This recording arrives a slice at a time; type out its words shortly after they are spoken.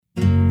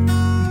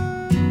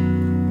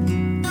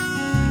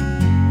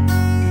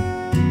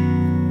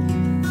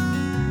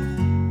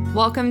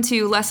Welcome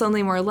to Less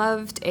Lonely, More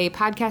Loved, a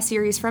podcast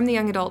series from the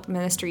Young Adult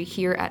Ministry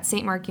here at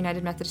St. Mark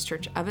United Methodist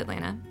Church of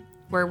Atlanta,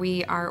 where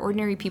we are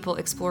ordinary people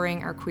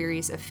exploring our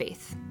queries of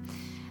faith.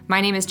 My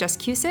name is Jess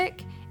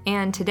Cusick,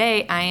 and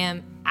today I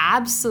am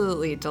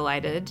absolutely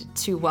delighted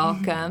to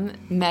welcome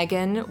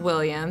Megan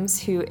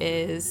Williams, who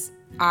is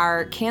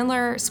our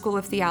Candler School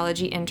of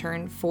Theology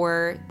intern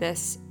for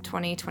this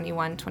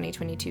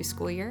 2021-2022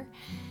 school year.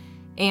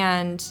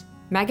 And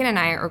Megan and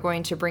I are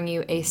going to bring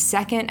you a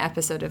second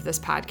episode of this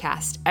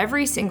podcast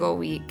every single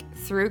week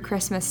through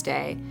Christmas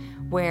Day,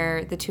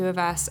 where the two of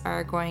us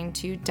are going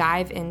to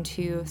dive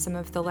into some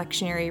of the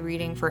lectionary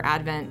reading for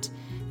Advent,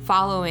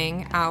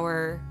 following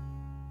our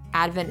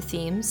Advent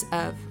themes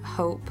of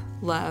hope,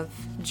 love,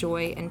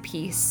 joy, and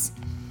peace.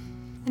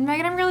 And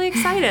Megan, I'm really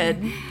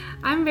excited.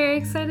 I'm very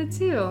excited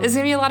too. It's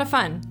going to be a lot of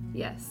fun.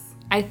 Yes.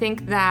 I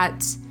think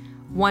that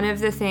one of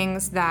the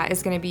things that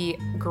is going to be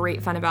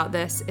great fun about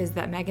this is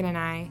that Megan and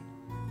I,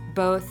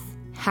 both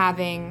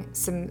having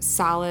some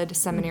solid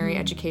seminary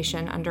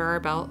education under our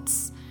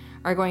belts,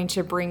 are going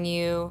to bring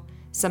you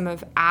some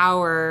of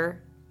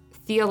our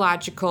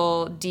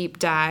theological deep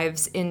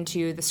dives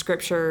into the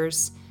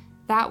scriptures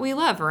that we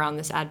love around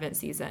this Advent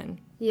season.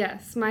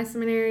 Yes, my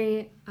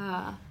seminary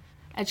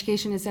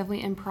education is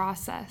definitely in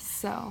process,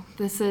 so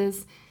this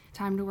is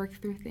time to work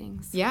through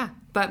things. Yeah,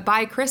 but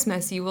by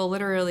Christmas, you will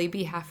literally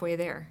be halfway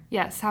there.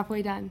 Yes,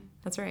 halfway done.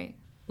 That's right.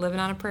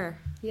 Living on a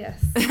prayer.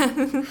 Yes.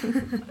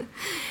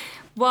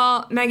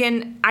 Well,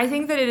 Megan, I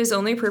think that it is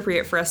only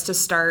appropriate for us to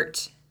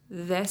start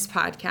this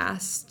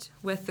podcast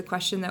with the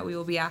question that we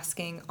will be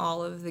asking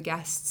all of the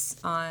guests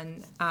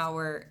on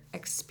our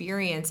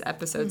experience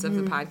episodes of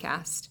the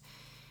podcast,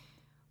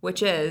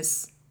 which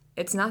is,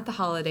 it's not the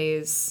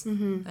holidays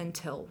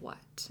until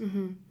what?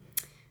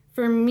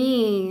 For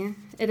me,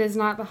 it is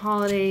not the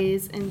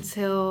holidays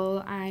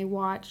until I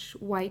watch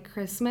White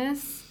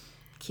Christmas,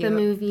 Cute. the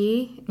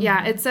movie.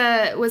 Yeah,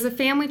 it was a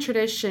family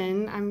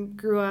tradition. I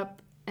grew up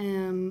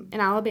in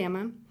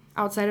Alabama,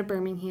 outside of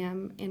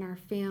Birmingham, and our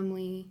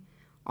family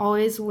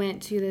always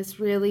went to this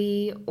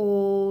really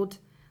old,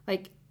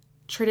 like,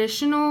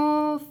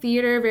 traditional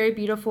theater, very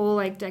beautiful,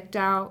 like, decked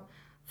out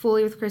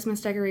fully with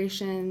Christmas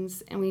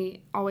decorations, and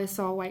we always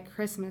saw White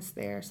Christmas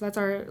there. So that's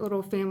our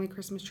little family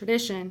Christmas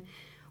tradition,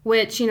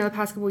 which, the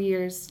past couple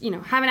years,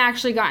 haven't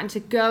actually gotten to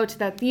go to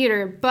that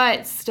theater,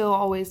 but still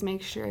always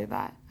make sure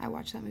that I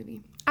watch that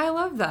movie. I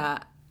love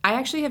that. I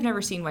actually have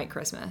never seen White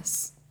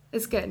Christmas.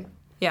 It's good.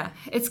 Yeah.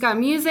 It's got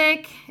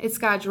music, it's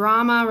got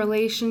drama,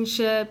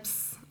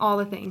 relationships, all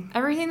the things.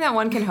 Everything that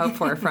one can hope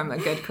for from a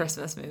good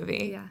Christmas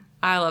movie. Yeah.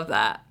 I love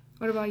that.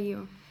 What about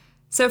you?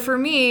 So for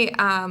me,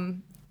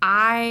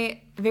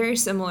 I, very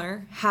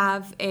similar,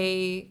 have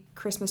a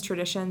Christmas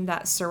tradition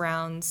that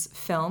surrounds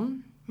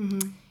film.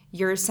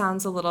 Yours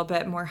sounds a little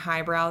bit more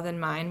highbrow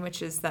than mine,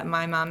 which is that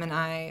my mom and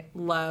I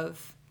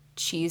love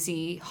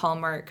cheesy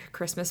Hallmark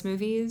Christmas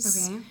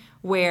movies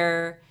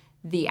where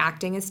the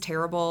acting is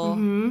terrible,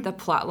 the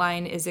plot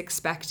line is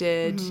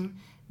expected,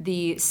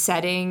 the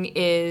setting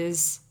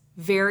is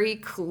very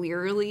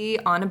clearly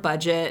on a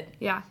budget.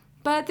 Yeah.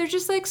 But they're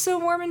just like so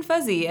warm and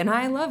fuzzy, and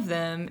I love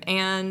them.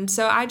 And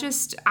so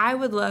I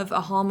would love a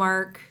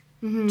Hallmark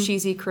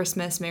cheesy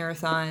Christmas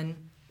marathon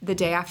the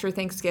day after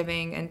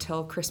Thanksgiving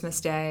until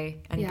Christmas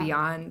Day and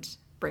beyond.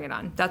 Bring it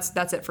on.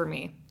 That's it for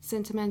me.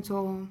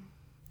 Sentimental.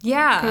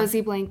 Yeah.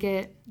 Cozy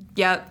blanket.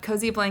 Yep.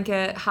 Cozy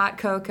blanket, hot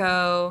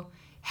cocoa,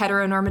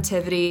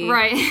 heteronormativity.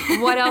 Right.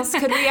 What else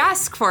could we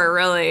ask for,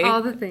 really?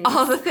 All the things.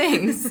 All the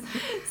things.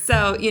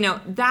 So,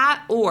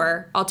 that,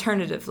 or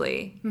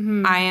alternatively,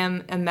 I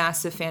am a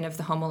massive fan of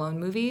the Home Alone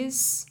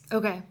movies.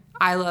 Okay.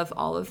 I love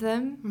all of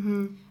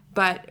them.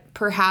 But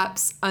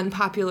perhaps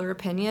unpopular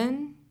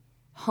opinion,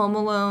 Home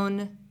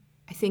Alone,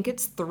 I think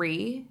it's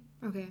 3.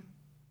 Okay.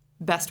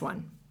 Best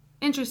one.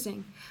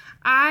 Interesting.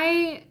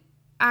 I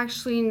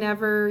actually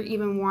never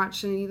even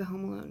watched any of the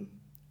Home Alone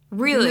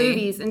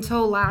movies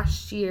until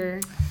last year.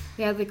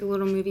 They had like a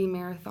little movie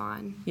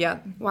marathon.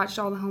 Yep. Watched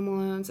all the Home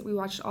Alones. We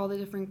watched all the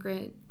different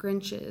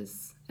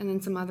Grinches and then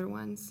some other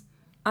ones.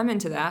 I'm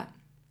into that.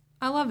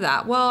 I love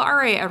that. Well, all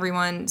right,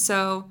 everyone.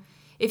 So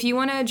if you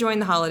want to join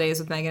the holidays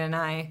with Megan and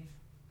I,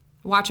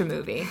 watch a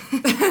movie.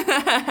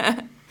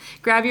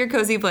 Grab your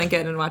cozy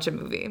blanket and watch a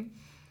movie.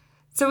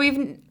 So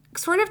we've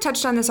sort of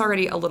touched on this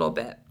already a little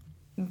bit,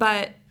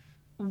 but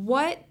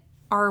what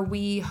are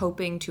we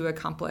hoping to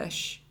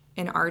accomplish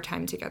in our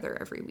time together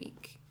every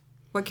week?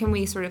 What can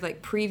we sort of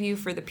like preview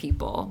for the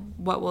people?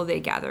 What will they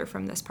gather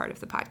from this part of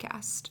the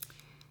podcast?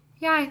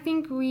 Yeah, I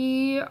think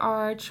we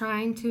are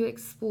trying to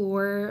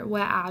explore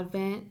what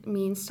Advent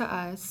means to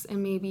us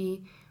and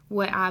maybe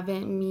what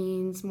Advent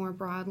means more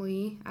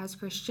broadly as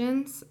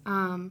Christians,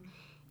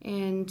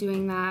 and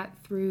doing that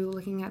through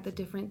looking at the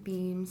different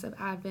themes of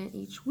Advent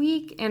each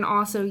week and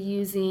also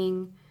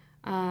using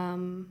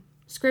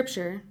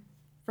scripture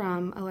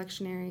from a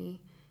lectionary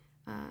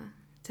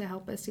to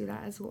help us do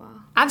that as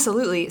well.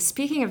 Absolutely.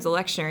 Speaking of the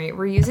lectionary,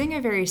 we're using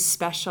a very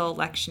special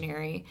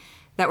lectionary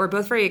that we're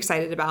both very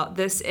excited about.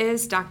 This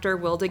is Dr.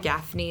 Wilda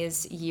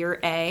Gaffney's Year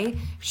A.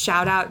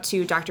 Shout out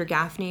to Dr.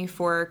 Gaffney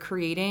for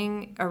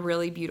creating a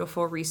really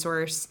beautiful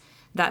resource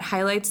that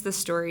highlights the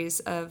stories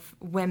of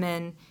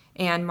women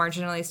and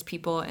marginalized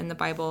people in the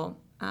Bible.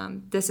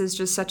 This is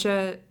just such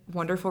a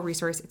wonderful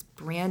resource. It's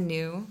brand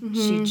new.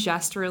 She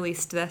just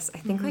released this, I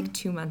think, like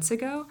 2 months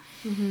ago.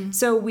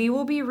 So we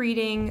will be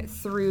reading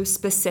through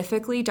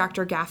specifically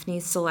Dr.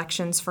 Gaffney's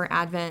selections for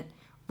Advent.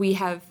 We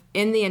have,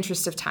 in the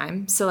interest of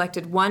time,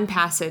 selected one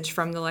passage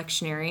from the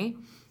lectionary.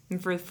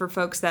 And for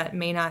folks that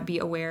may not be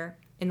aware,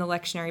 in the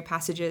lectionary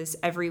passages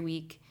every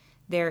week,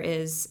 there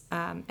is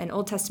an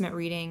Old Testament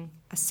reading,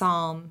 a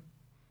psalm,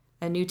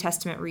 a New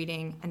Testament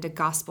reading, and a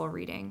gospel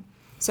reading.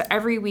 So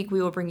every week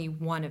we will bring you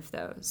one of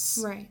those.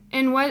 Right.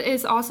 And what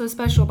is also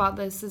special about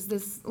this is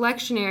this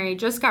lectionary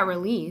just got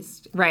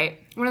released. Right.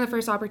 One of the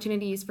first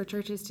opportunities for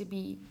churches to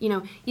be,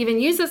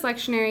 even use this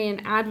lectionary,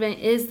 and Advent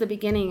is the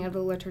beginning of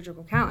the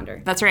liturgical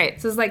calendar. That's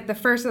right. So it's like the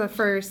first of the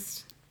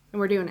first,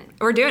 and we're doing it.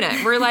 We're doing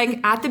it. We're like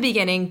at the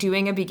beginning,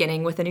 doing a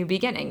beginning with a new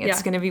beginning.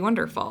 It's going to be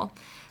wonderful.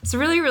 So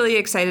really, really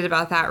excited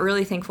about that.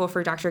 Really thankful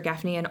for Dr.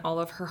 Gaffney and all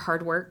of her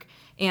hard work,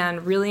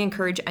 and really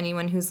encourage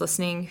anyone who's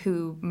listening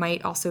who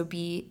might also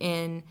be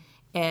in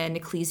an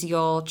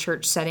ecclesial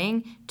church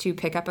setting to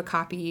pick up a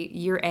copy.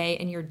 Year A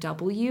and Year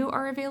W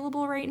are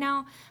available right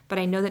now, but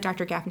I know that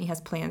Dr. Gaffney has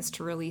plans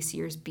to release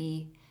Years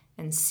B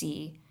and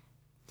C,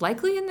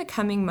 likely in the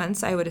coming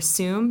months, I would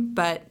assume,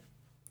 but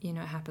it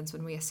happens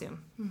when we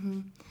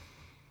assume.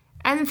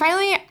 And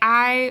finally,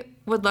 I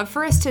would love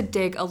for us to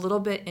dig a little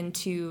bit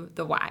into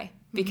the why,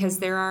 because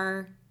there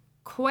are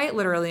quite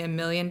literally a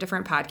million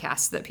different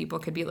podcasts that people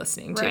could be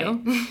listening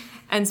to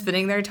and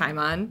spending their time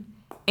on.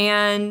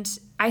 And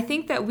I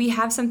think that we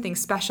have something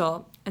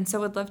special, and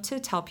so I'd love to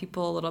tell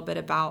people a little bit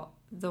about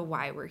the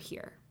why we're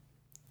here.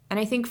 And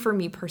I think for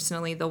me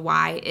personally, the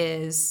why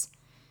is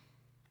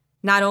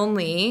not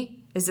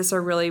only is this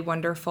a really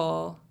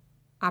wonderful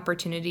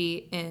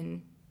opportunity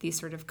in these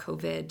sort of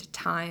COVID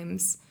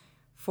times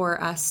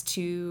for us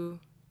to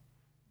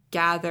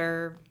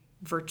gather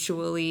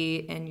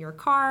virtually in your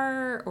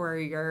car or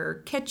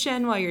your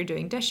kitchen while you're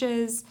doing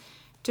dishes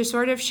to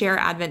sort of share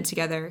Advent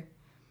together,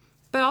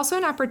 but also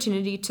an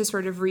opportunity to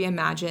sort of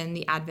reimagine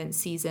the Advent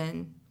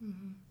season.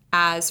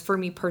 As for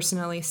me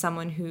personally,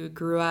 someone who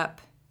grew up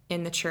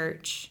in the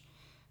church,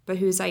 but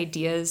whose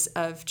ideas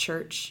of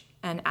church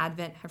and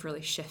Advent have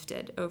really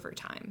shifted over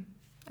time.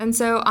 And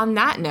so on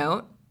that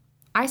note,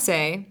 I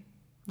say,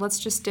 let's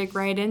just dig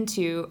right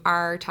into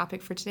our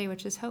topic for today,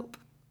 which is hope.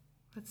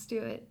 Let's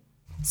do it.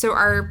 So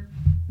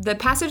the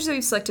passage that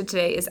we've selected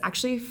today is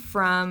actually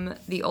from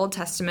the Old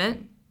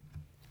Testament.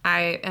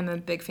 I am a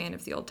big fan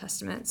of the Old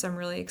Testament, so I'm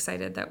really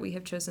excited that we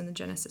have chosen the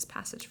Genesis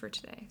passage for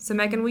today. So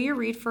Megan, will you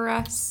read for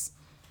us?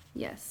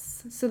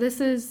 Yes. So this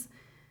is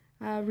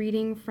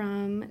reading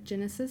from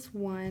Genesis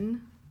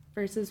 1,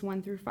 verses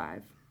 1 through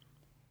 5.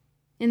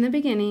 In the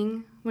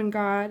beginning, when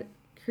God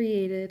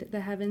created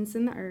the heavens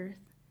and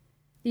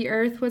the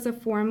earth was a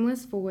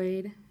formless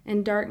void,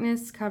 and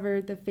darkness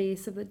covered the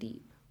face of the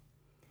deep,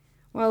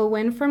 while a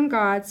wind from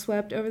God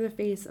swept over the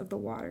face of the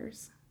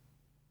waters.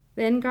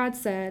 Then God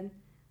said,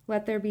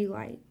 "Let there be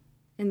light,"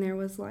 and there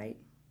was light.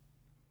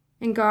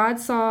 And God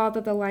saw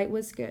that the light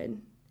was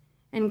good,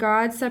 and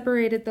God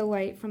separated the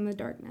light from the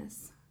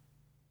darkness.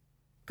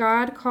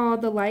 God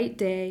called the light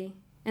day,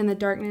 and the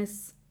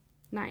darkness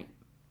night.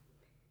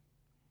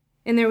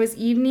 And there was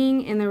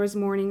evening, and there was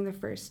morning the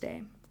first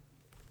day.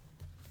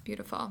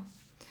 Beautiful.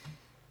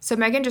 So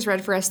Megan just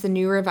read for us the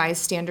New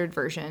Revised Standard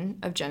Version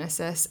of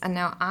Genesis, and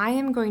now I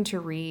am going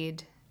to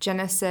read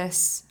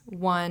Genesis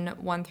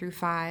 1 through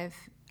 5,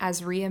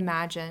 as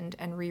reimagined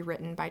and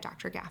rewritten by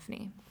Dr.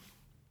 Gaffney.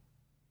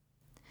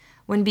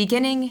 When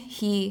beginning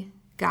he,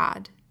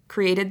 God,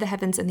 created the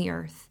heavens and the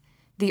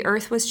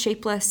earth was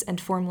shapeless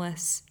and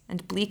formless,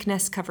 and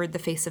bleakness covered the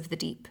face of the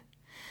deep,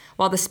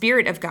 while the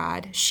Spirit of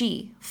God,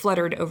 she,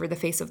 fluttered over the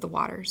face of the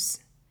waters.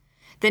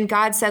 Then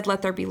God said,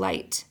 "Let there be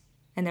light,"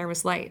 and there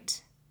was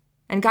light.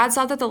 And God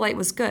saw that the light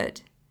was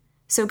good,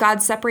 so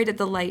God separated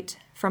the light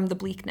from the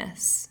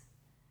bleakness.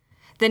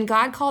 Then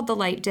God called the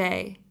light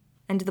day,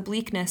 and the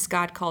bleakness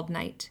God called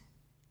night.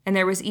 And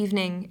there was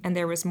evening, and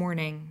there was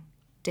morning,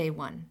 day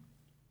 1.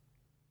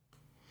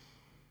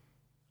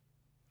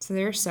 So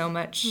there's so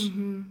much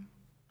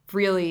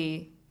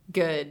really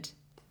good,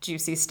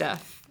 juicy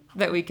stuff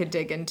that we could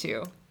dig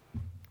into.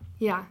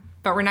 Yeah.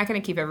 But we're not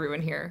going to keep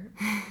everyone here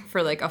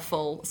for like a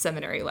full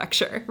seminary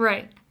lecture.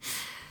 Right.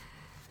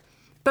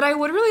 But I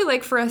would really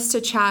like for us to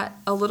chat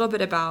a little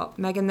bit about,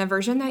 Megan, the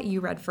version that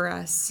you read for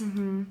us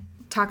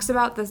talks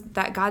about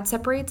that God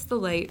separates the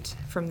light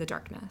from the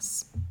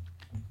darkness.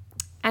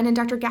 And in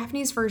Dr.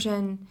 Gaffney's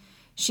version,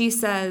 she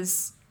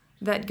says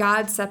that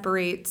God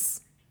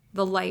separates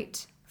the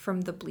light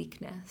from the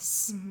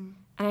bleakness.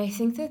 And I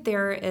think that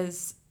there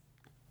is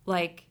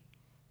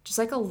just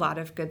a lot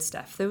of good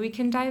stuff that we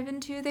can dive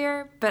into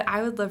there. But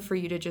I would love for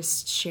you to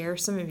just share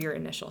some of your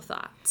initial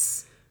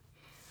thoughts.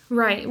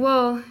 Right.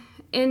 Well,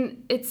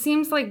 and it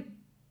seems like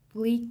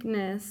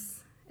bleakness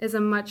is a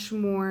much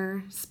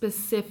more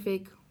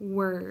specific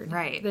word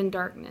than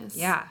darkness.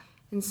 Yeah.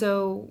 And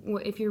so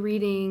if you're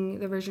reading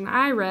the version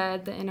I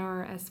read, the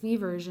NRSV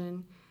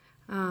version,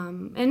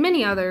 and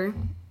many other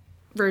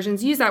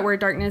versions use that word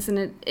darkness,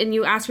 and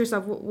you ask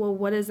yourself, well,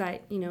 what does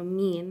that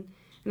mean?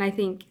 And I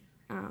think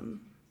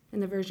in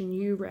the version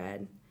you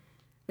read,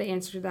 the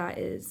answer to that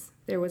is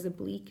there was a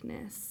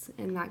bleakness,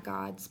 and that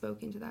God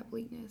spoke into that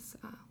bleakness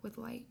with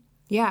light.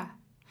 Yeah.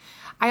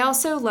 I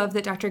also love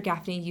that Dr.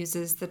 Gaffney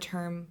uses the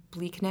term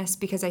bleakness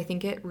because I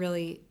think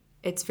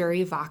it's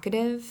very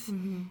evocative,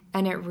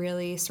 and it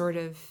really sort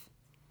of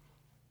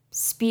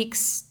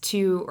speaks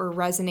to or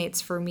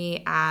resonates for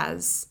me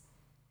as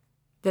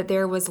that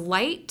there was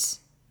light.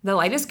 The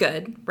light is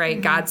good,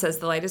 right? God says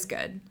the light is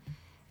good.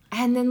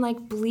 And then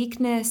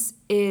bleakness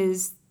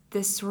is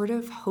this sort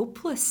of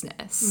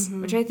hopelessness,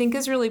 which I think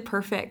is really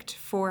perfect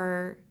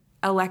for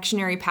a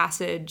lectionary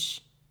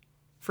passage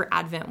for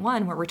Advent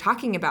 1, where we're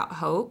talking about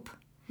hope.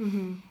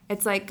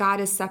 It's like God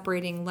is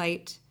separating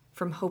light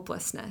from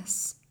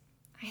hopelessness.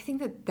 I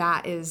think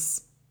that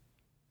is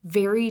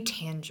very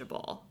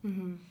tangible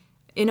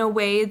in a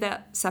way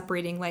that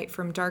separating light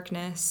from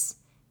darkness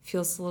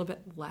feels a little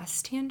bit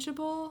less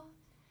tangible.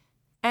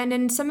 And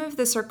in some of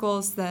the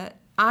circles that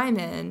I'm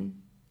in,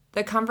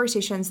 the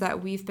conversations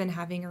that we've been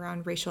having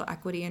around racial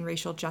equity and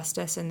racial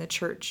justice in the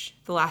church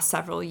the last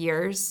several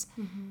years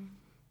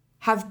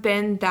have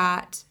been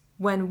that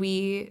when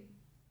we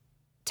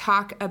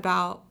talk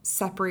about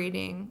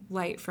separating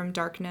light from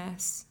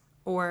darkness,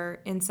 or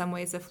in some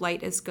ways if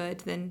light is good,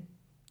 then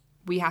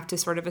we have to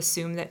sort of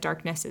assume that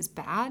darkness is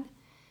bad,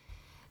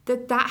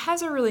 that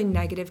has a really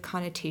negative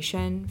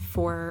connotation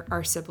for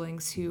our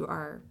siblings who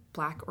are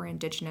Black or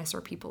Indigenous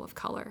or people of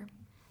color.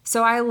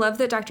 So I love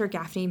that Dr.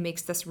 Gaffney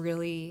makes this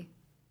really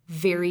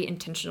very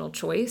intentional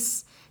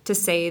choice to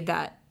say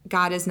that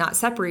God is not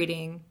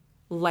separating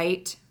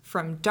light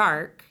from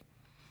dark,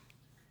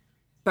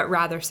 but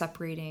rather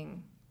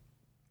separating,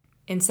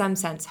 in some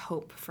sense,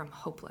 hope from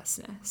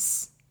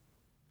hopelessness.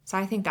 So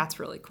I think that's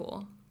really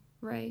cool.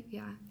 Right,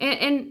 yeah.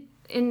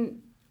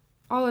 And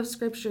all of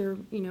Scripture,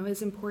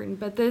 is important,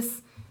 but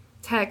this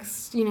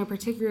text,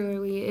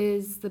 particularly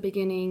is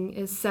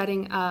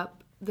setting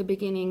up the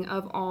beginning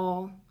of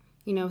all,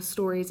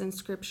 stories in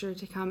Scripture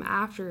to come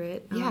after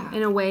it.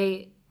 In a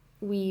way,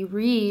 we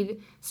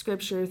read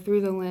Scripture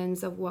through the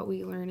lens of what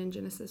we learn in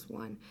Genesis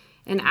 1.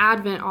 And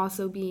Advent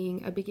also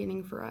being a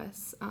beginning for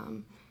us.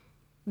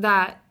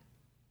 That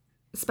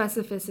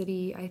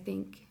specificity, I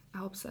think,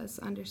 helps us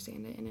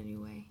understand it in a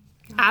new way.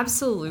 Yeah.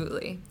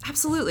 Absolutely.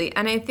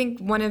 And I think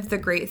one of the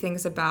great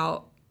things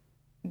about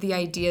the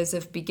ideas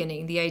of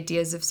beginning, the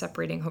ideas of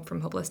separating hope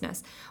from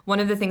hopelessness, one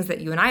of the things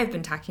that you and I have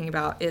been talking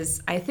about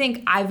is, I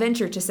think I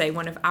venture to say,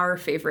 one of our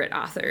favorite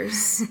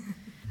authors,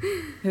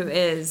 who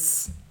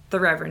is the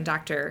Reverend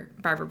Dr.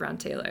 Barbara Brown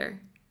Taylor.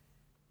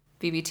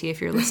 BBT,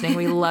 if you're listening,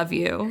 we love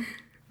you.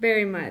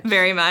 Very much.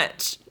 Very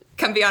much.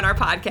 Come be on our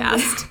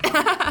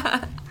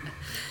podcast.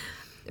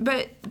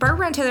 But Barbara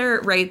Brown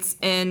Taylor writes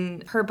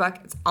in her book,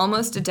 it's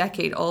almost a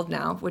decade old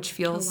now, which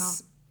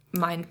feels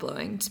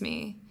mind-blowing to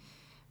me,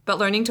 but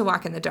Learning to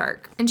Walk in the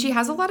Dark. And she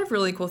has a lot of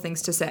really cool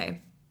things to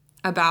say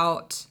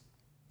about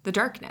the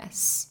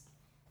darkness,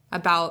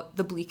 about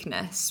the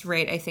bleakness,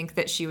 right? I think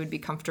that she would be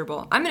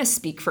comfortable. I'm going to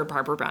speak for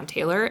Barbara Brown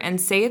Taylor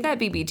and say that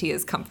BBT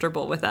is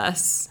comfortable with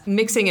us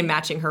mixing and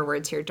matching her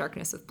words here,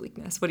 darkness with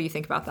bleakness. What do you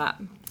think about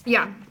that?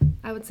 Yeah,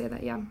 I would say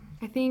that, yeah.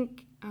 I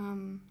think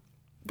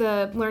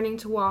the Learning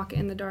to Walk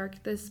in the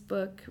Dark, this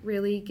book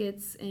really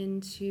gets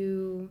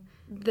into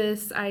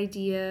this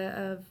idea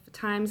of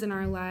times in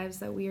our lives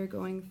that we are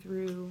going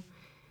through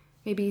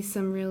maybe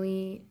some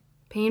really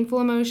painful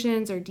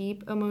emotions or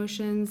deep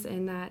emotions,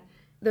 and that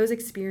those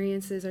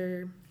experiences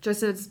are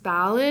just as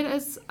valid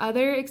as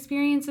other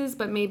experiences,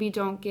 but maybe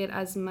don't get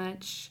as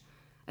much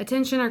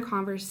attention or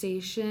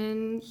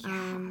conversation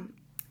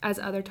as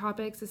other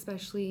topics,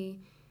 especially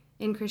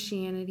in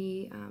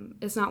Christianity.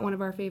 It's not one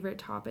of our favorite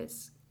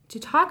topics to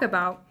talk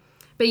about,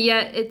 but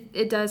yet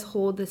it does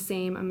hold the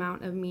same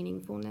amount of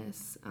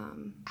meaningfulness.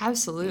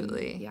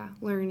 Absolutely. And,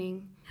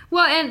 learning.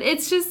 Well, and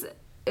it's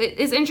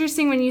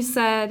interesting when you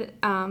said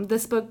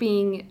this book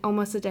being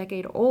almost a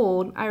decade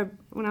old.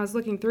 When I was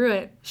looking through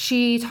it,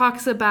 she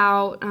talks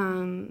about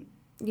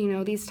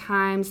these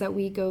times that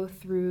we go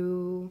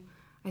through.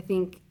 I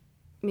think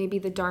maybe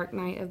the dark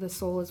night of the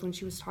soul is when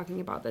she was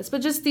talking about this,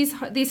 but just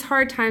these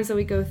hard times that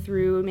we go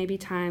through, maybe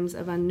times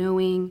of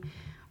unknowing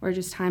or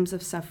just times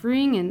of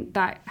suffering, and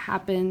that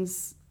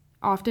happens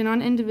often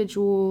on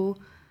individual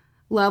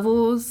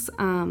levels,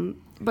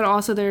 but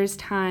also there's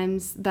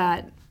times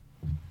that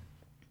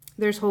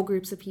there's whole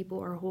groups of people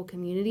or whole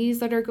communities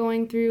that are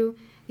going through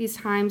these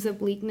times of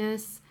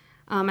bleakness,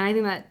 and I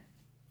think that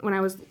when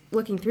I was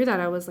looking through that,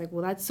 I was like,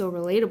 well, that's so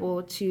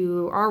relatable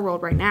to our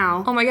world right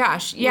now. Oh my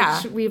gosh,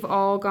 yeah. We've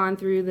all gone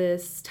through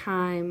this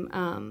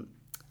time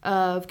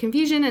of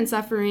confusion and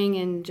suffering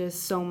and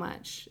just so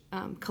much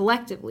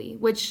collectively,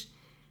 which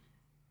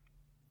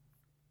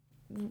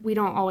we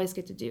don't always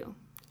get to do.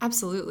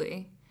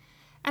 Absolutely.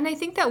 And I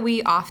think that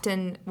we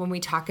often, when we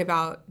talk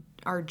about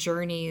our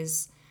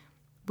journeys,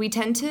 we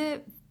tend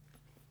to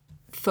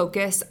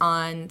focus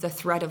on the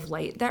thread of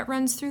light that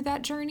runs through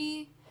that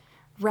journey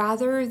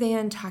rather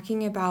than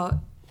talking about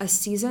a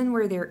season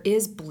where there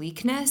is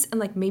bleakness and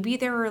like maybe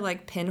there are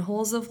like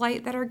pinholes of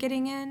light that are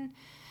getting in,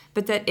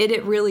 but that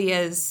it really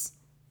is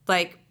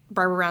like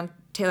Barbara Brown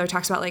Taylor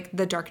talks about, like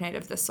the dark night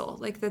of the soul,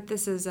 like that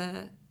this is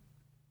a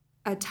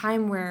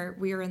time where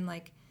we are in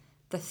like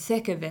the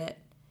thick of it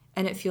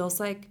and it feels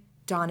like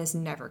dawn is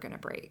never going to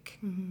break,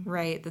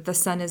 right? That the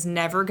sun is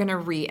never going to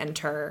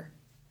re-enter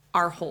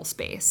our whole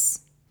space.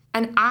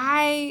 And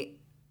I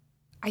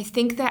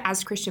think that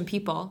as Christian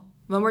people,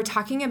 when we're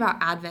talking about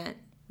Advent,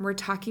 we're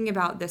talking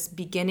about this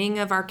beginning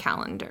of our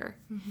calendar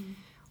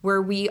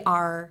where we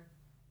are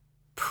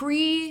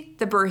pre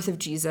the birth of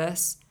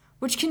Jesus,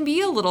 which can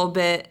be a little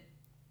bit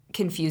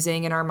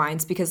confusing in our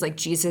minds because like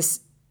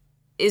Jesus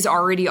is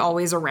already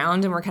always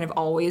around and we're kind of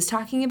always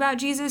talking about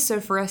Jesus. So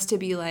for us to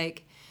be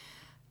like,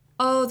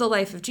 oh, the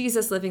life of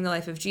Jesus, living the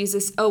life of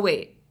Jesus. Oh,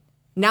 wait.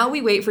 Now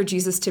we wait for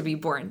Jesus to be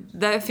born.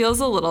 That feels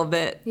a little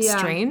bit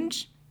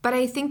strange. But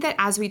I think that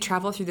as we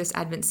travel through this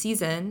Advent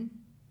season,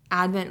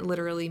 Advent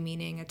literally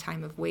meaning a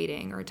time of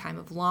waiting or a time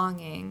of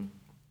longing,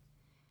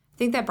 I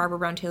think that Barbara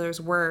Brown Taylor's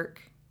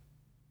work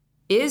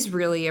is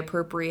really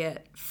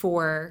appropriate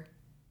for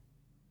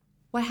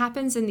what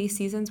happens in these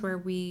seasons where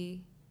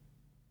we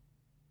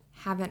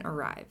haven't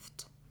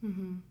arrived.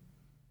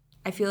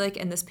 I feel like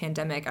in this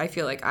pandemic, I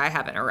feel like I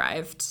haven't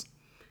arrived.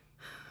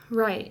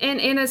 Right. And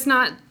it's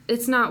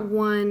not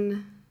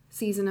one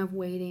season of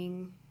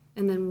waiting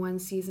and then one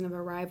season of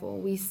arrival.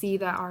 We see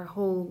that our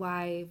whole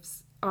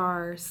lives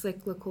are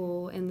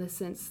cyclical in the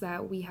sense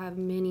that we have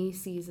many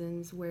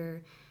seasons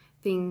where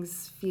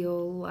things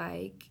feel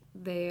like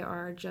they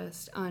are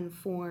just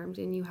unformed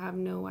and you have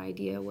no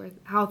idea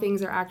how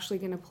things are actually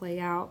going to play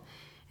out.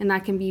 And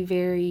that can be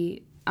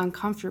very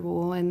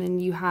uncomfortable. And then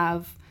you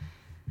have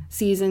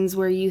seasons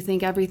where you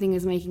think everything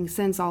is making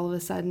sense all of a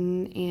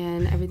sudden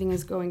and everything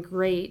is going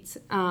great.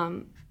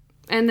 And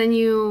then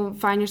you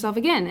find yourself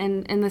again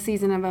in the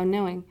season of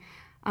unknowing.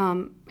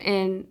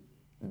 And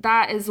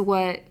that is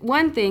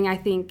one thing I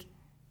think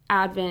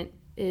Advent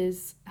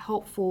is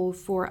helpful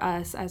for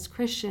us as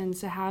Christians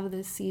to have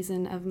this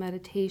season of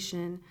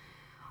meditation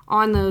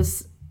on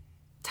those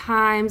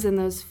times and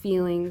those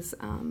feelings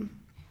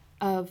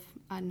of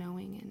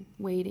unknowing and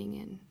waiting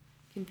and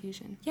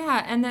confusion.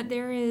 Yeah, and that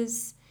there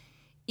is,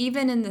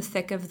 even in the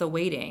thick of the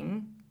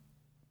waiting,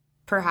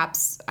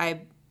 perhaps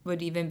I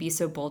would even be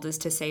so bold as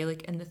to say,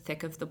 like in the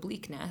thick of the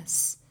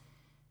bleakness,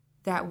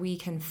 that we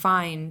can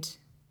find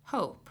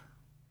hope.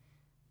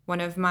 One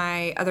of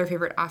my other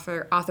favorite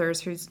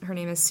authors, her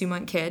name is Sue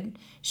Monk Kidd,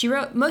 she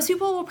wrote, most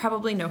people will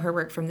probably know her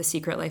work from The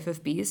Secret Life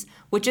of Bees,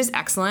 which is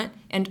excellent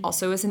and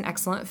also is an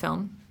excellent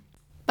film.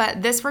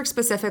 But this work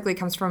specifically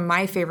comes from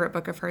my favorite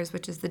book of hers,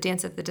 which is The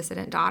Dance of the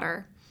Dissident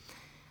Daughter.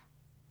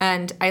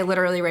 And I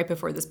literally, right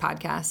before this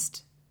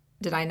podcast,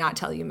 did I not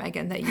tell you,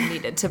 Megan, that you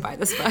needed to buy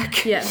this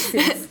book? Yes.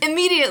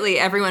 Immediately,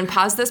 everyone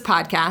pause this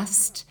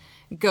podcast,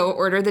 go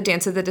order The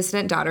Dance of the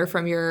Dissident Daughter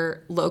from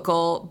your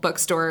local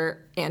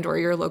bookstore and or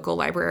your local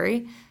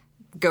library.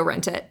 Go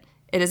rent it.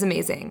 It is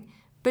amazing.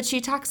 But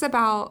she talks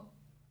about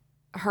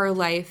her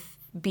life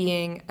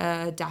being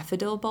a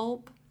daffodil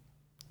bulb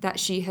that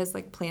she has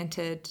like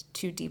planted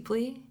too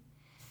deeply.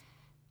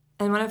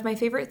 And one of my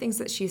favorite things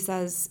that she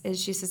says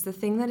is, the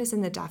thing that is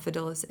in the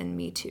daffodil is in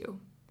me too.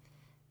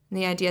 And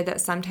the idea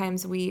that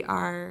sometimes we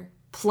are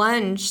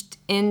plunged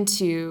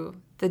into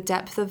the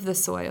depth of the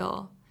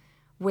soil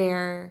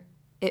where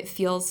it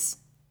feels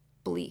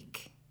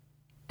bleak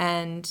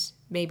and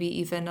maybe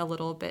even a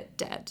little bit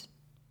dead.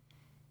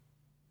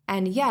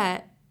 And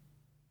yet,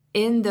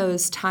 in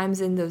those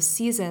times, in those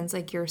seasons,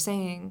 like you're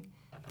saying,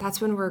 that's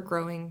when we're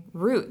growing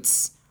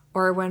roots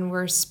or when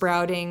we're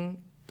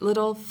sprouting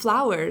little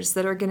flowers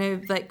that are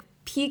going to like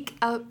peek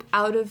up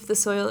out of the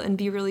soil and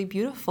be really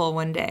beautiful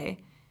one day,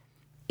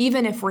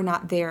 even if we're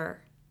not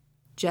there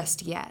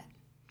just yet.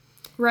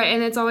 Right,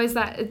 and it's always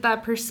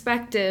that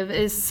perspective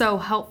is so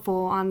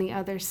helpful on the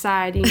other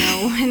side,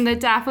 when the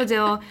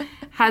daffodil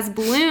has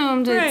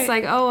bloomed, it's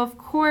like, oh, of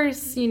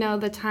course,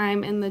 the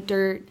time in the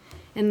dirt,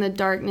 in the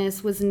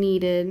darkness was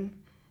needed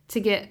to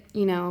get,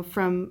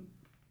 from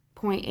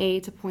point A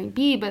to point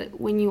B,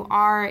 but when you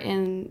are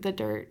in the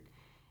dirt,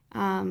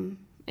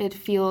 it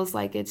feels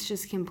like it's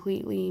just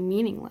completely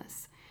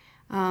meaningless.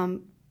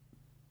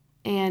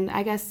 And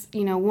I guess,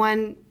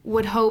 one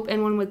would hope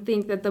and one would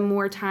think that the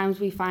more times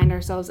we find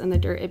ourselves in the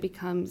dirt, it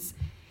becomes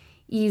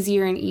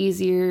easier and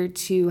easier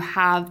to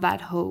have that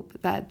hope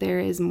that there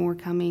is more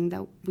coming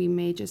that we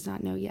may just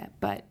not know yet.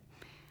 But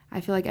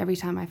I feel like every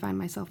time I find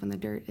myself in the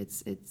dirt,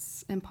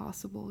 it's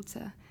impossible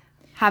to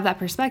have that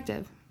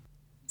perspective.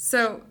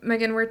 So,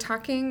 Megan, we're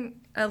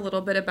talking a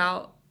little bit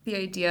about the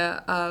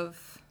idea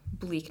of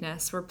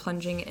bleakness. We're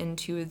plunging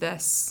into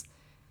this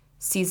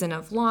season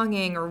of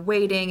longing or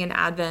waiting and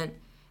Advent.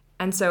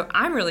 And so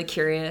I'm really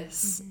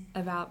curious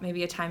about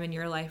maybe a time in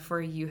your life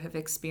where you have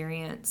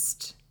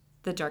experienced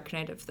the dark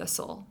night of the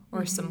soul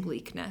or some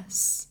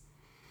bleakness.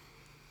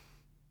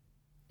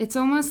 It's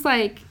almost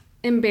like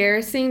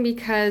embarrassing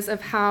because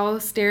of how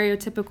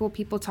stereotypical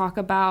people talk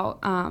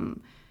about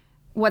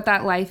what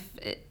that life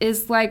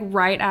is like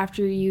right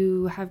after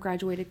you have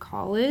graduated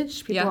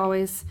college. People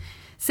always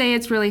say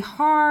it's really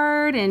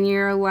hard and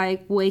you're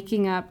like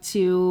waking up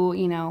to,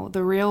 you know,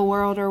 the real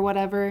world or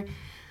whatever.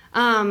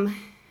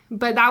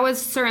 But that was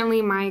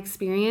certainly my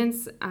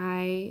experience.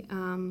 I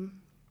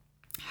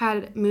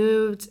had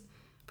moved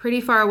pretty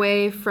far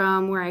away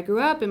from where I grew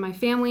up and my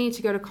family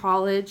to go to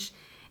college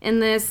in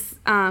this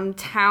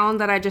town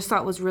that I just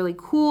thought was really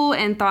cool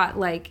and thought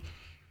like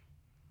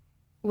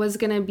was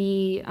gonna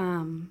be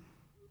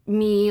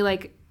me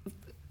like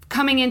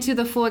coming into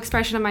the full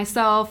expression of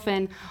myself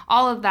and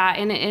all of that,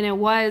 and it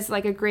was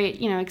like a great,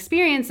 you know,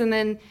 experience. And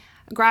then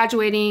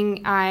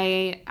graduating,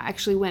 I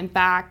actually went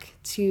back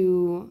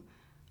to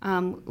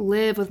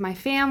live with my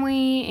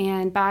family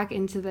and back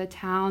into the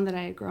town that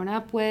I had grown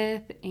up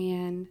with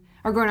and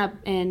grown up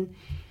in.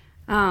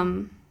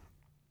 And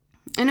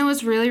it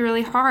was really,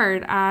 really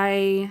hard.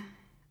 I,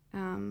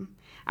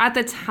 at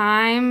the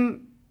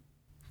time,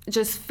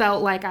 just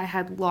felt like I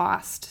had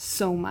lost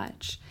so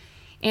much.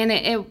 And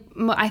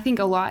I think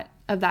a lot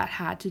of that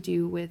had to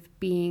do with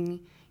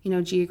being, you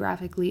know,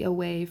 geographically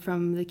away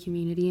from the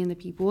community and the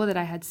people that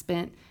I had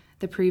spent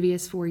the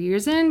previous 4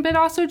 years in, but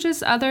also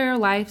just other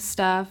life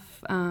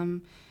stuff.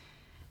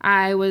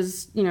 I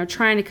was, you know,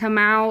 trying to come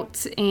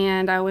out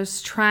and I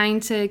was trying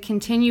to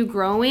continue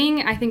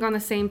growing, I think on the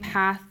same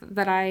path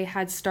that I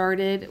had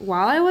started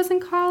while I was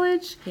in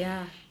college.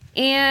 Yeah.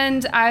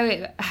 And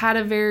I had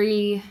a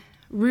very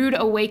rude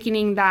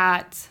awakening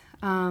that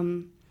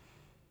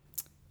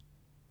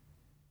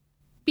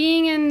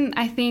being in,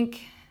 I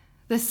think,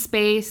 the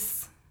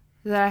space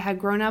that I had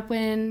grown up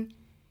in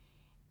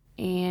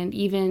and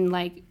even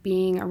like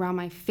being around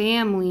my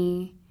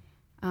family,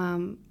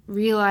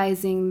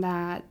 realizing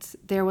that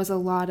there was a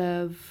lot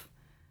of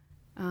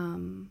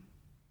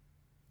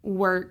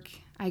work,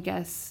 I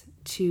guess,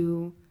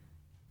 to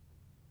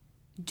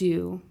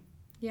do.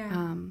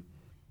 Yeah.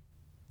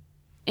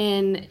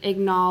 In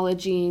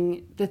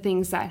acknowledging the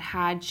things that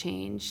had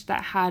changed,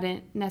 that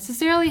hadn't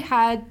necessarily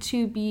had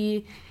to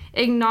be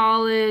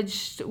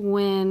acknowledged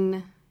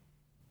when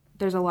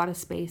there's a lot of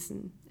space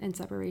and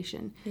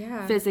separation,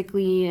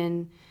 physically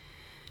and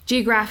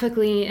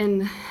geographically.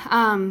 And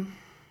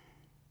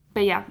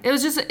but yeah,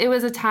 it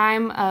was a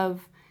time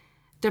of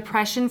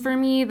depression for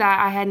me that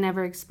I had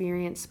never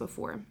experienced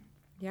before.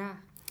 Yeah.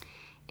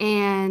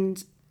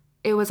 And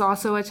it was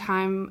also a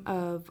time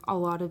of a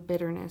lot of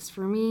bitterness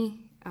for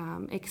me,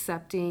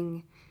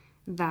 accepting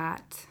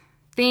that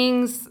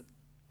things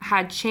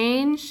had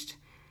changed,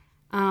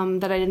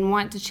 that I didn't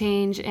want to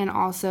change, and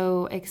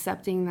also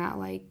accepting that,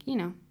 like, you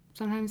know,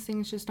 sometimes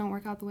things just don't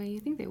work out the way you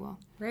think they will.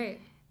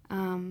 Right.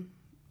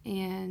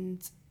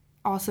 And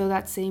also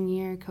that same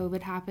year,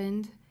 COVID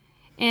happened,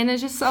 and it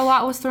just, a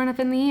lot was thrown up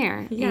in the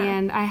air. Yeah.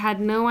 And I had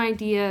no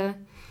idea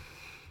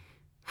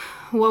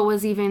what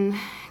was even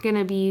going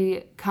to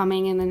be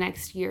coming in the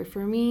next year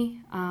for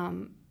me.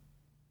 And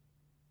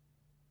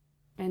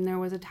there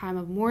was a time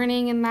of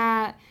mourning in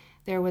that.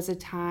 There was a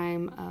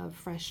time of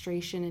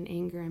frustration and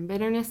anger and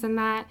bitterness in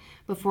that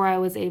before I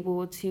was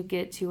able to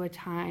get to a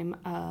time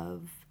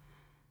of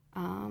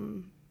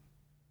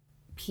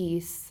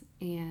peace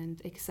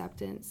and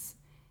acceptance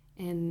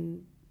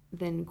and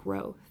then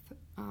growth,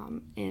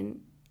 and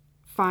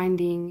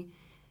finding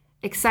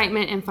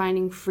excitement and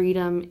finding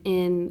freedom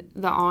in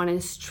the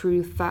honest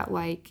truth that,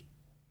 like,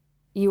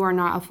 you are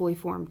not a fully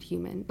formed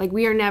human. Like,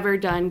 we are never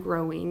done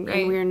growing, right,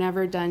 and we are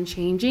never done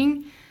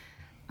changing.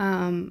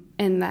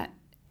 And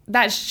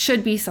that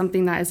should be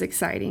something that is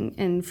exciting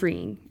and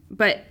freeing.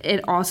 But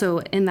it also,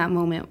 in that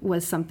moment,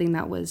 was something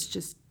that was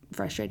just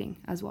frustrating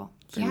as well.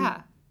 Yeah.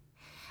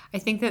 Me. I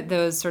think that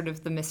those sort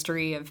of the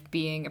mystery of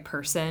being a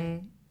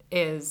person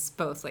is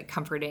both, like,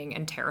 comforting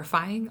and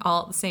terrifying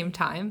all at the same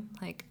time.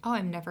 Like, oh,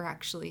 I'm never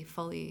actually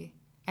fully,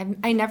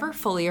 I never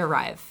fully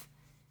arrive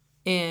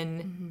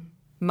in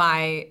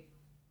my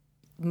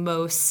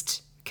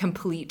most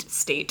complete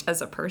state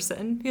as a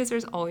person, because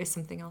there's always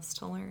something else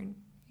to learn.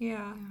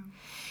 Yeah.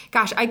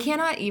 Gosh, I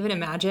cannot even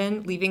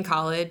imagine leaving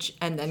college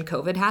and then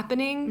COVID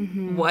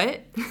happening.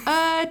 What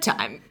a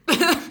time.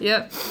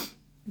 Yep.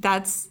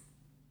 That's,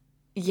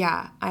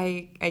 yeah,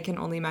 I can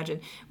only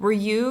imagine. Were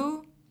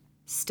you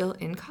still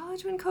in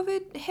college when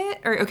COVID hit?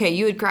 Or, okay,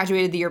 you had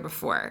graduated the year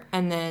before,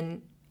 and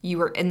then you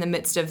were in the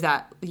midst of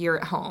that year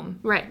at home.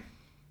 Right.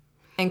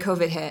 And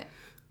COVID hit.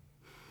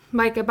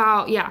 Like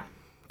about, yeah.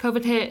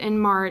 COVID hit in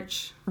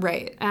March.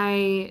 Right.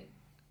 I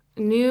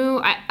knew,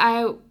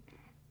 I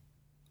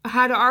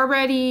had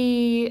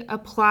already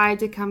applied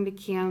to come to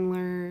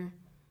Candler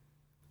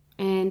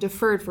and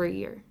deferred for a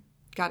year.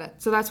 Got it.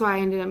 So that's why I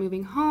ended up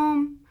moving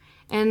home.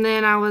 And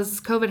then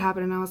COVID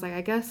happened, and I was like,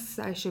 I guess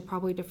I should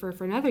probably defer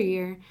for another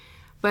year.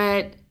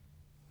 But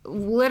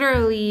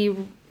literally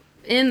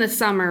in the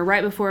summer,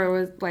 right before it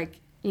was, like,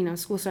 you know,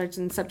 school starts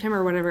in September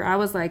or whatever, I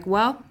was like,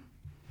 well,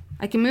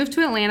 I can move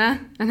to Atlanta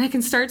and I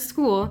can start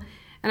school.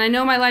 And I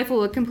know my life will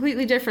look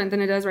completely different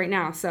than it does right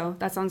now. So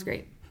that sounds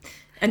great.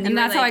 And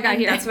that's how I got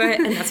here. That's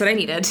what I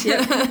needed.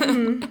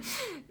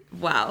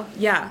 Wow.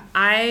 Yeah.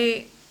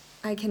 I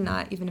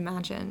cannot even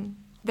imagine.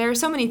 There are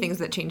so many things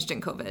that changed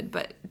in COVID,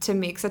 but to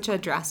make such a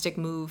drastic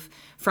move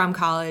from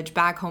college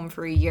back home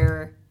for a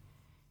year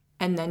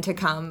and then to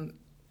come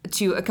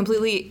to a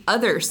completely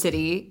other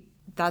city,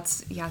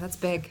 that's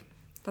big.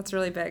 That's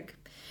really big.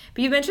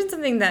 But you mentioned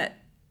something that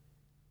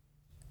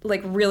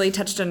like really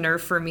touched a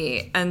nerve for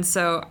me. And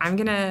so I'm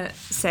going to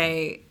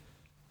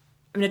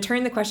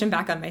turn the question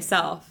back on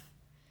myself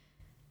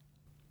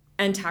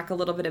and talk a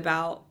little bit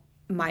about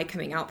my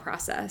coming out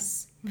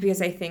process.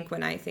 Because I think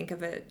when I think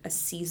of a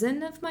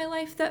season of my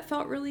life that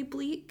felt really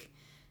bleak,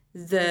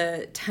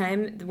 the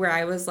time where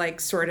I was like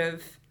sort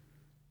of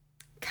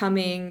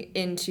coming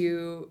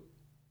into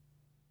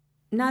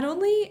not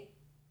only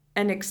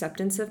an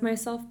acceptance of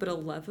myself, but a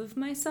love of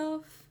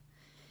myself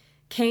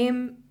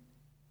came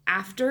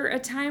after a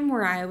time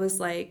where I was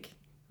like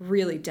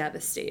really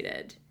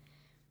devastated.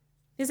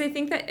 Because I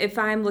think that if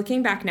I'm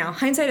looking back now,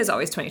 hindsight is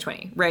always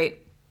 20/20, right?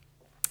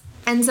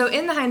 And so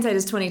in the hindsight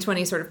is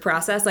 20/20 sort of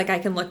process, like I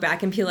can look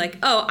back and be like,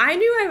 oh, I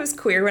knew I was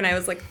queer when I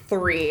was like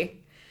 3.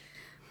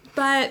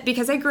 But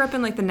because I grew up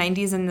in like the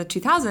 90s and the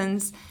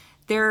 2000s,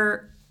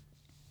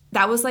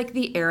 that was like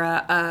the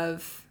era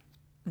of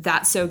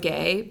That's So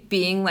Gay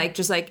being like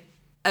just like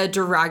a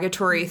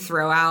derogatory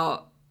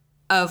throwout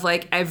of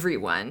like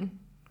everyone,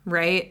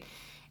 right?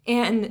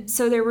 And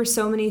so there were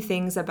so many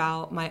things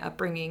about my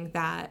upbringing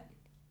that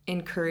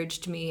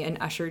encouraged me and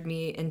ushered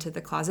me into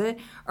the closet,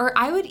 or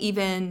I would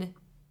even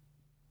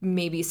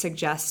maybe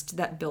suggest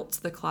that built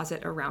the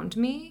closet around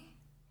me.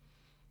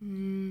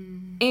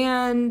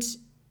 And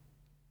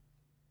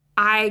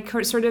I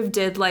sort of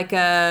did like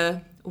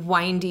a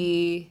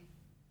windy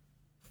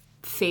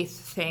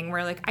faith thing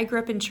where like I grew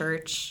up in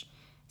church,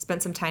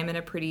 spent some time in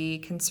a pretty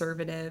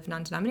conservative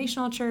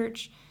non-denominational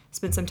church,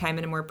 spent some time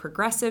in a more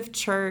progressive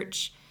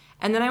church,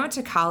 and then I went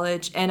to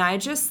college and I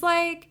just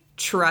like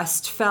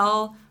trust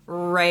fell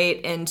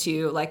right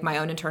into like my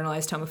own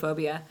internalized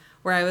homophobia,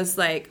 where I was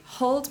like,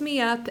 hold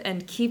me up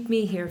and keep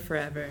me here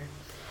forever.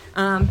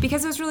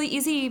 Because it was really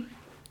easy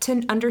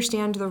to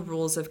understand the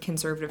rules of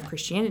conservative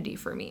Christianity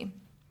for me.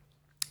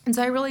 And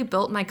so I really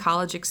built my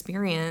college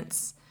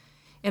experience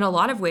in a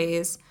lot of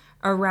ways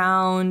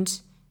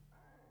around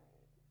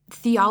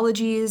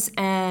theologies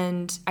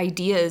and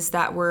ideas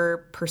that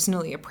were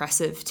personally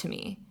oppressive to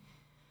me.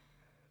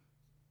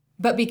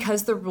 But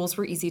because the rules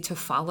were easy to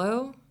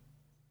follow,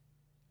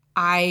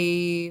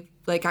 I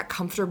like got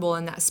comfortable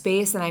in that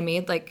space, and I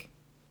made like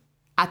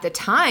at the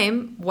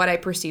time what I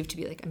perceived to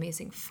be like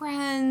amazing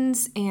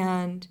friends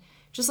and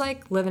just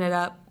like living it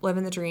up,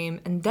 living the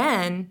dream. And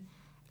then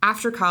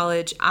after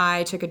college,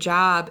 I took a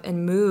job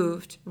and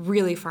moved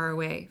really far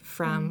away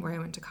from where I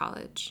went to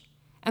college.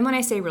 And when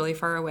I say really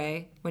far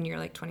away, when you're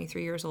like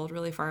 23 years old,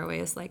 really far away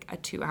is like a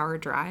 2-hour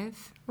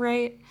drive,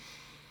 right?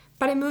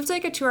 But I moved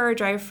like a 2-hour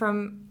drive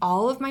from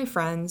all of my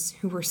friends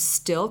who were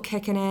still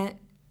kicking it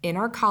in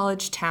our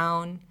college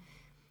town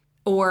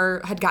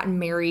or had gotten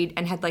married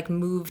and had like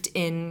moved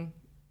in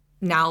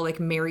now like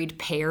married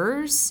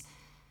pairs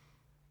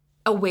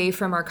away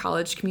from our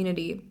college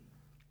community.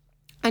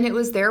 And it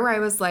was there where I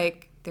was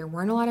like, there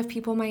weren't a lot of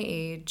people my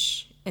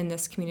age in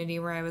this community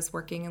where I was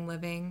working and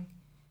living.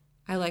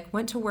 I like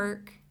went to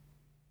work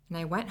and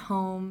I went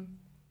home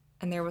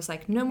and there was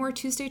like no more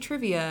Tuesday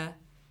trivia.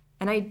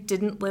 And I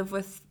didn't live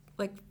with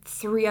like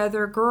 3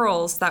 other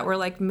girls that were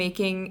like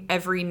making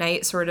every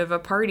night sort of a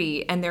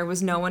party, and there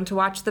was no one to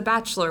watch The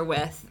Bachelor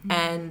with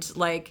and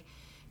like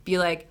be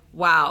like,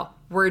 wow,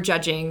 we're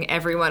judging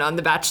everyone on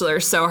The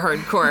Bachelor so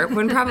hardcore,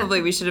 when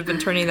probably we should have been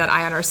turning that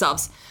eye on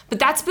ourselves. But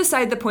that's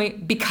beside the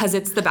point because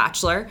it's The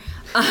Bachelor.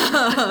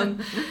 So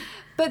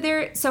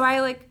I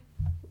like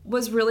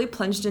was really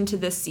plunged into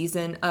this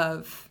season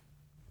of,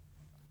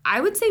 I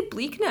would say,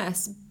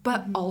 bleakness,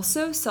 but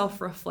also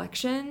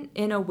self-reflection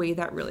in a way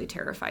that really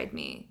terrified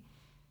me.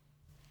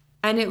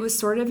 And it was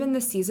sort of in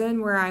the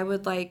season where I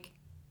would like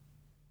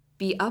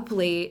be up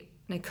late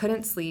and I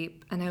couldn't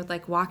sleep, and I would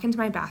like walk into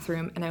my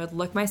bathroom and I would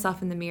look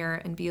myself in the mirror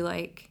and be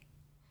like,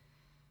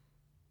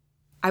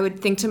 I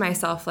would think to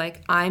myself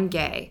like, I'm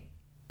gay,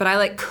 but I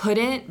like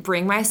couldn't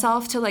bring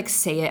myself to like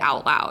say it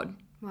out loud.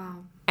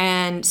 Wow.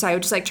 And so I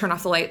would just like turn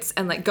off the lights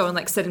and like go and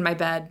like sit in my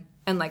bed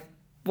and like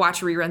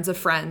watch reruns of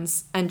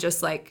Friends and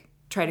just like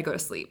try to go to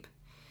sleep.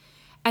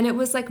 And it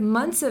was like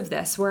months of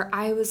this where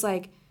I was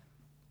like,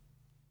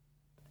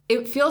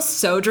 it feels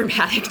so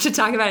dramatic to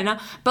talk about it now,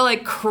 but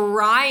like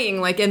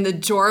crying like in the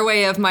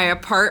doorway of my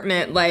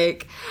apartment,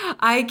 like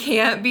I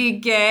can't be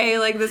gay,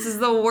 like this is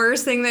the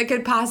worst thing that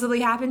could possibly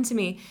happen to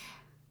me.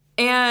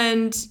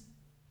 And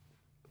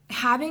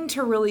having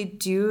to really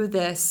do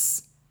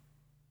this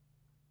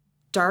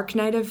dark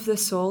night of the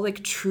soul,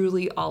 like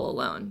truly all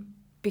alone.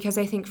 Because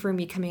I think for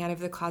me, coming out of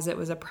the closet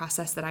was a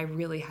process that I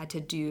really had to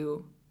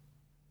do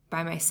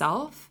by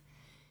myself.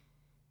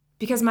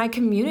 Because my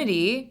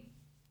community,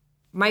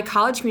 my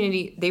college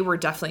community, they were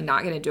definitely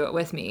not going to do it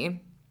with me.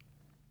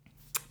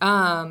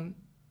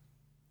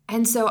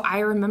 And so I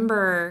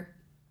remember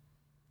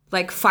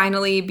like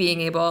finally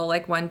being able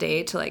like one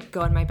day to like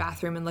go in my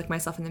bathroom and look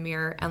myself in the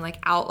mirror and like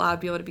out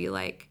loud be able to be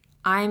like,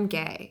 I'm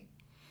gay.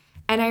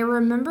 And I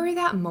remember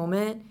that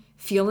moment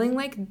feeling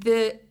like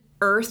the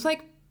earth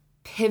like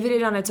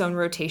pivoted on its own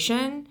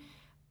rotation,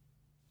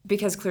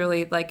 because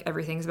clearly like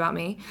everything's about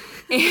me.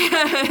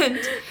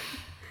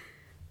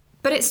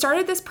 But it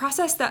started this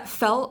process that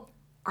felt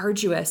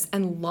arduous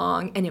and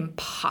long and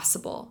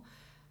impossible.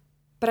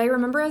 But I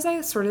remember as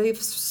I sort of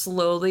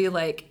slowly,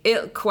 like,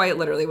 it quite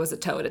literally was a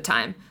toe at a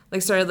time,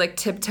 like started like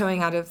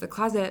tiptoeing out of the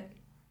closet,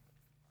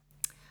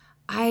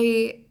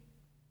 I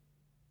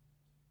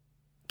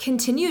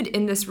continued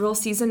in this real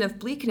season of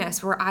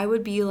bleakness where I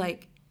would be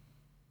like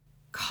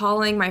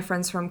calling my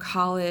friends from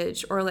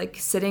college or like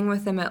sitting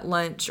with them at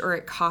lunch or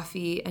at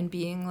coffee and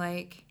being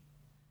like,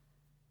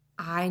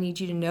 I need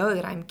you to know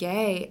that I'm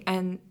gay.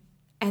 And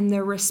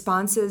the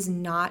responses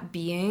not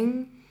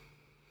being,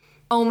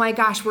 oh my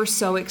gosh, we're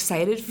so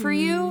excited for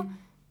you,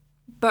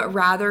 but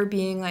rather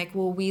being like,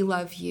 well, we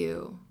love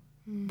you,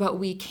 but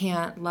we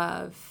can't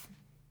love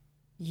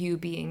you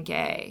being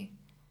gay.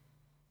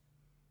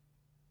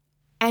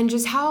 And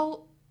just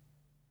how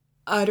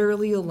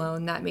utterly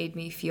alone that made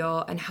me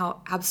feel, and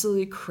how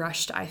absolutely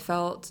crushed I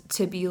felt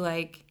to be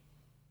like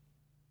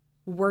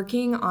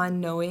working on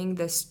knowing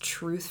this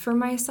truth for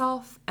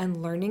myself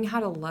and learning how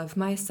to love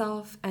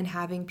myself, and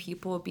having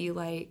people be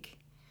like,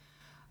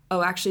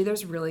 oh, actually,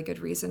 there's really good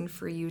reason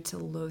for you to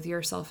loathe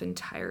yourself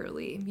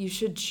entirely. You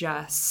should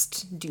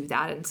just do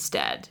that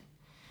instead.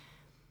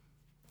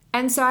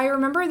 And so I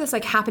remember this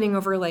like happening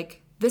over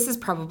like, this is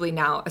probably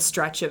now a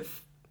stretch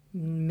of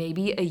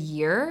maybe a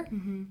year.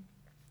 Mm-hmm.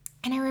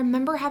 And I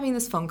remember having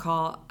this phone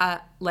call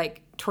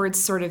like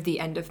towards sort of the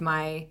end of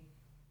my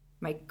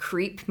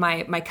creep,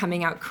 my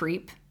coming out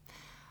creep,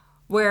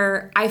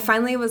 where I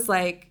finally was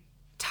like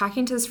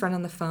talking to this friend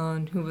on the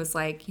phone who was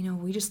like, you know,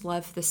 we just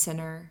love the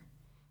sinner,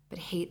 but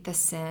hate the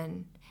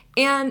sin.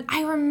 And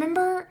I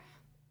remember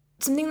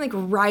something like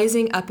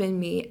rising up in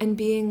me and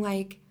being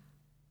like,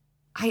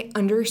 I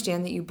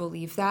understand that you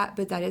believe that,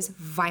 but that is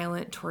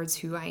violent towards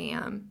who I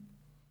am.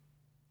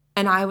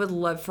 And I would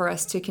love for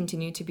us to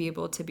continue to be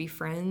able to be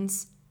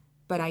friends,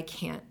 but I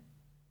can't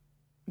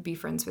be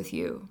friends with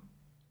you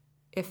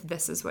if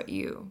this is what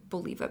you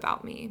believe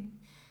about me.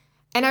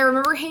 And I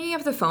remember hanging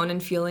up the phone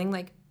and feeling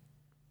like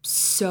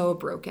so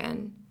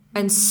broken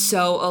and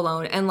so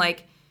alone, and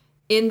like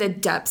in the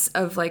depths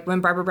of like when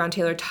Barbara Brown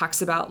Taylor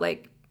talks about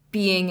like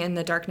being in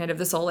the dark night of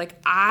the soul,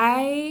 like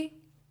I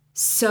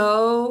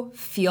so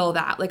feel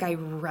that, like I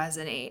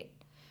resonate.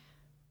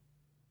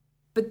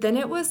 But then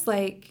it was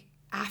like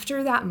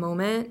after that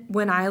moment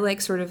when I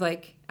like sort of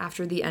like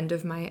after the end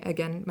of my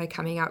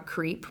coming out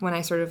creep, when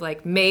I sort of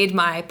like made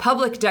my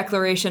public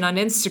declaration on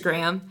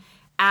Instagram,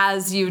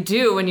 as you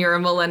do when you're a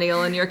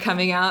millennial and you're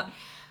coming out,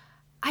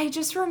 I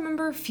just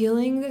remember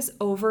feeling this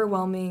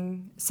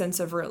overwhelming sense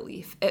of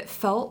relief. It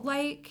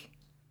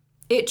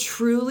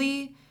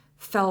truly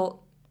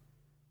felt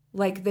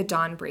like the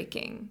dawn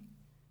breaking.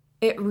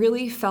 It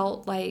really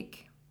felt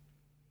like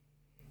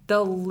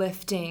the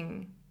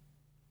lifting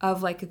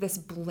of like this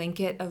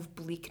blanket of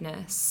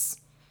bleakness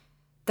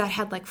that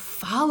had like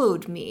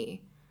followed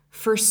me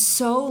for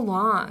so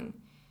long.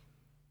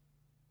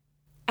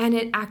 And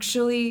it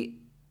actually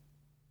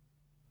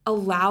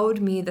allowed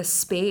me the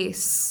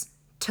space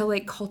to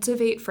like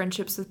cultivate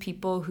friendships with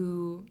people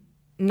who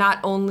not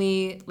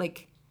only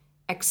like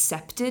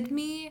accepted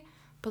me,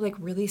 but like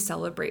really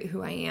celebrate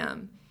who I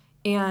am,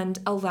 and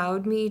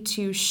allowed me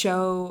to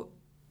show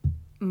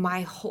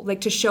my whole,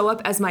 like to show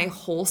up as my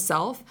whole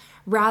self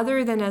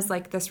rather than as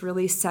like this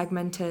really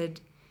segmented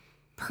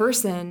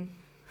person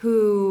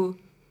who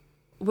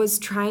was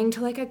trying to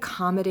like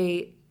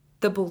accommodate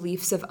the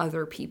beliefs of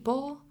other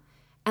people,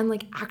 and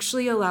like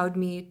actually allowed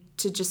me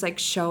to just like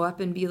show up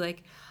and be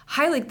like,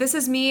 hi, like this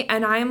is me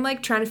and I'm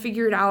like trying to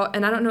figure it out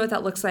and I don't know what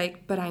that looks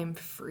like, but I'm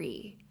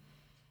free.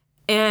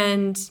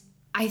 And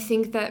I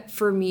think that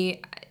for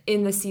me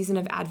in the season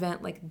of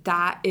Advent, like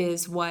that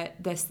is what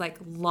this like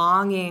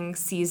longing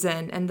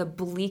season and the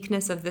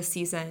bleakness of the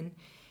season,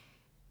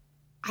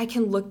 I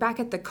can look back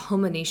at the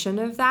culmination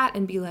of that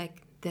and be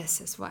like,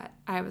 this is what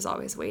I was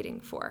always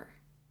waiting for.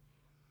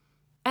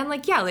 And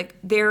like, yeah, like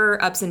there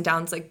are ups and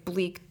downs, like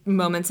bleak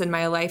moments in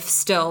my life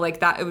still,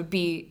 like that it would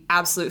be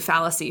absolute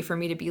fallacy for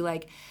me to be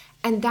like,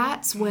 and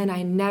that's when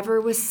I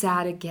never was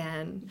sad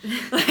again.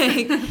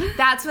 Like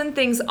that's when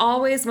things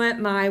always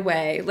went my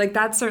way. Like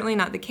that's certainly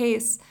not the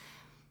case.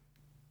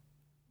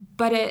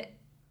 But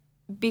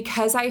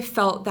because I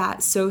felt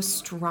that so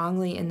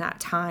strongly in that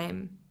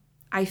time,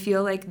 I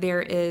feel like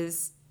there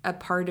is a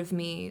part of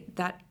me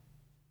that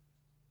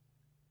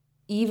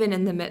even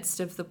in the midst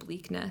of the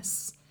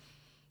bleakness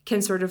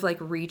can sort of like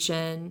reach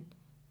in,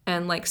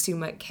 and like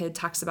Sumit Kid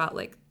talks about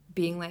like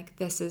being like,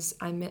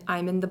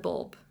 I'm in the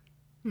bulb.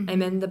 Mm-hmm.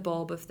 I'm in the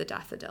bulb of the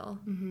daffodil.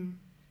 Mm-hmm.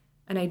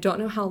 And I don't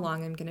know how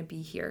long I'm going to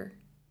be here.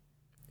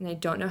 And I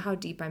don't know how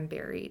deep I'm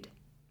buried.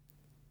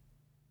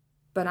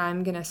 But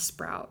I'm going to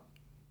sprout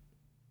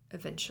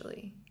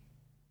eventually.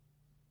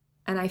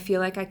 And I feel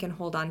like I can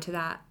hold on to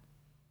that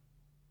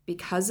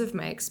because of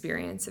my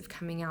experience of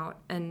coming out.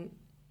 And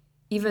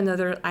even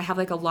though I have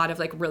like a lot of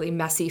like really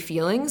messy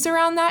feelings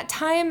around that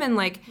time, and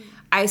like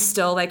I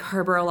still like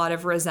harbor a lot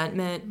of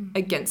resentment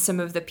against some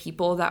of the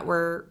people that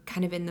were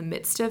kind of in the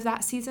midst of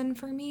that season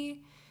for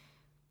me,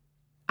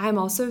 I'm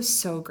also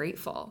so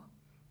grateful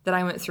that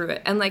I went through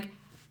it. And like,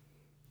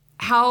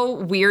 how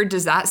weird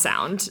does that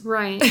sound?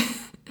 Right.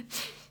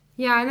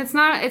 Yeah, and it's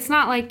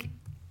not like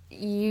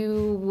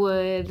you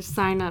would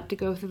sign up to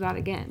go through that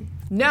again.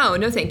 No,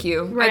 thank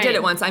you. Right. I did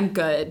it once. I'm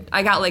good.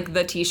 I got like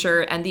the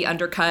t-shirt and the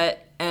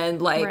undercut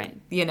and like, Right.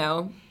 you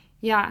know.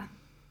 Yeah.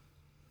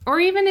 Or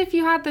even if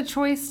you had the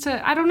choice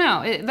to, I don't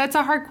know, that's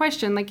a hard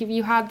question. Like if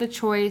you had the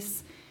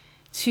choice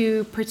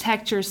to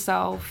protect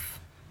yourself,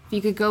 if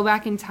you could go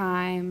back in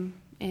time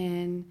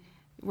and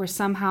were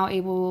somehow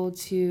able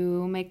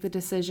to make the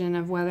decision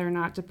of whether or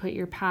not to put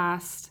your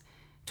past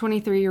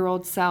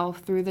 23-year-old self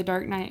through the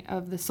dark night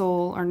of the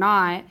soul or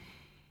not,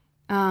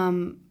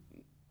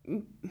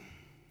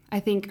 I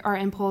think our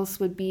impulse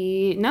would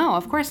be, no,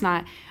 of course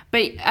not.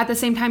 But at the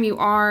same time, you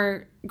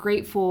are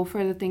grateful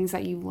for the things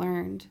that you've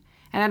learned.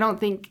 And I don't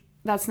think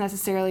that's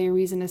necessarily a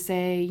reason to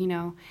say, you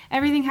know,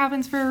 everything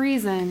happens for a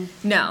reason.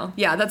 No,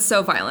 yeah, that's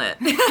so violent.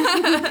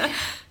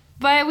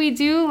 But we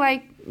do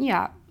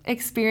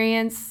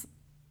experience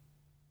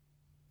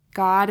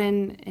God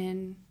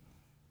in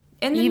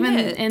the even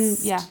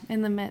midst.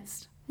 in the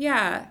midst.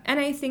 Yeah, and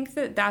I think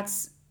that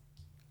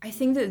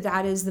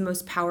is the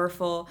most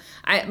powerful.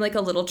 I'm like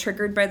a little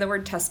triggered by the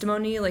word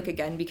testimony, like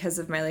again because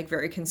of my like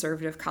very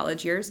conservative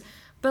college years.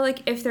 But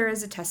like if there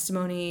is a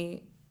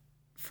testimony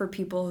for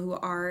people who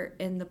are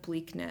in the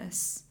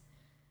bleakness,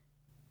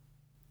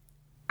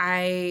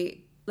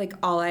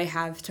 all I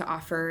have to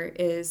offer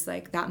is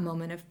like that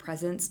moment of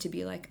presence to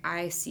be like,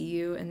 I see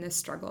you in this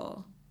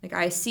struggle. Like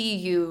I see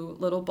you,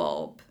 little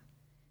bulb,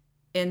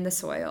 in the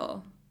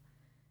soil.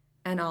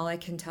 And all I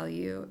can tell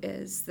you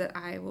is that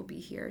I will be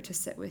here to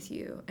sit with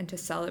you and to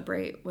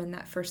celebrate when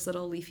that first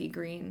little leafy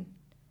green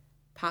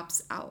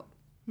pops out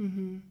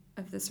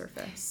of the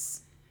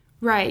surface.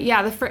 Right.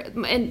 Yeah.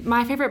 And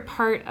my favorite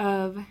part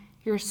of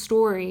your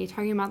story,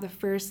 talking about the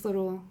first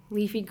little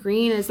leafy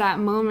green, is that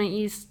moment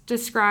you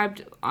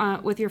described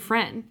with your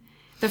friend.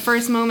 The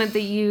first moment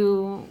that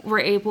you were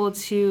able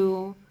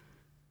to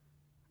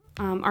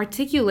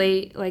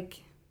articulate,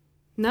 like,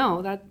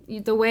 no, that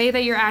the way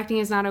that you're acting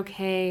is not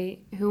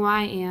okay. Who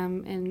I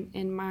am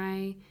and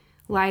my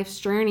life's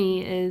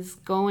journey is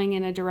going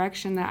in a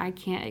direction that I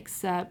can't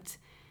accept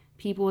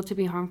people to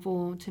be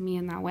harmful to me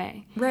in that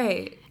way.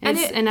 Right.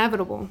 It's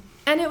inevitable.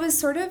 And it was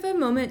sort of a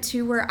moment,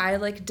 too, where I,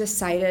 like,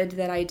 decided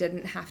that I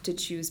didn't have to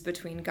choose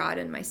between God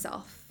and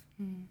myself.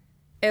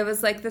 It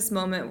was, like, this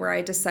moment where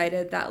I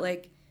decided that,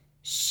 like,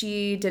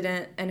 she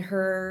didn't, and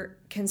her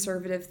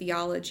conservative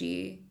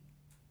theology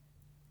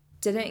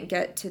didn't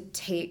get to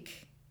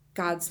take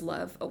God's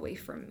love away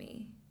from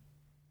me.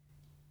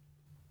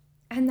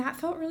 And that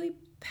felt really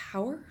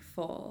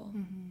powerful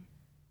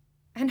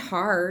and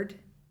hard.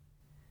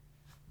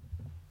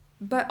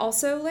 But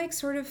also, like,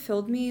 sort of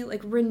filled me,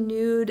 like,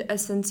 renewed a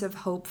sense of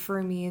hope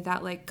for me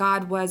that, like,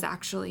 God was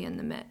actually in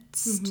the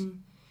midst,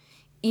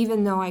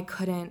 even though I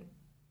couldn't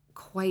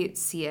quite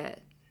see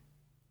it.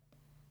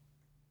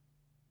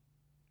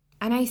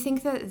 And I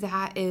think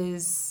that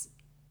is,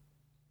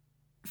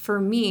 for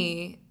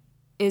me,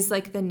 is,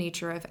 like, the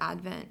nature of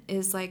Advent,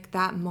 is, like,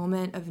 that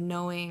moment of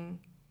knowing,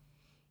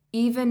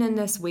 even in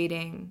this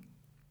waiting,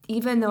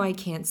 even though I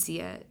can't see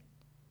it,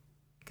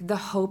 the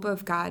hope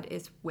of God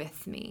is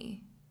with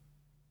me.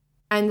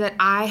 And that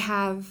I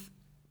have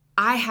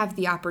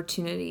the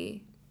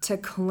opportunity to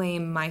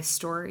claim my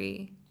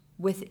story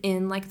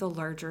within like the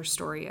larger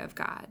story of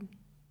God.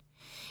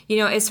 You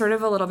know, it sort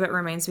of a little bit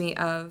reminds me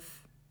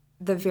of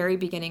the very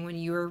beginning when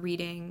you were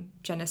reading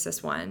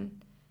Genesis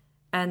 1.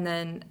 And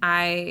then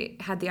I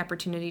had the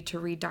opportunity to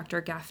read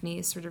Dr.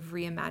 Gaffney's sort of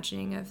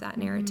reimagining of that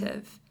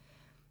narrative.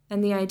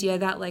 And the idea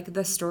that like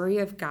the story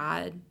of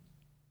God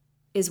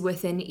is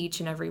within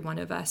each and every one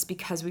of us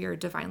because we are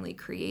divinely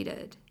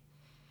created.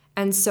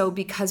 And so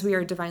because we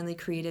are divinely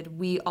created,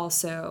 we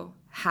also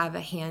have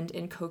a hand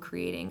in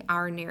co-creating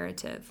our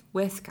narrative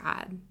with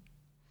God,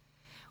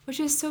 which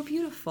is so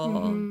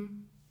beautiful.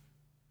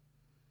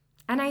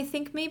 And I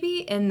think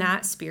maybe in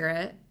that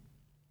spirit,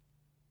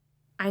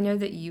 I know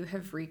that you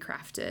have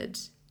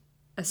recrafted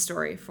a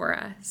story for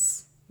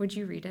us. Would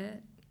you read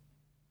it?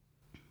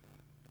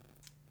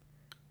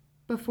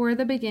 Before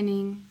the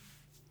beginning,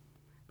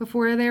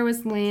 before there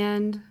was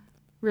land,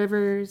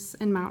 rivers,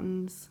 and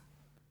mountains,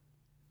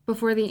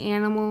 before the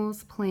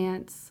animals,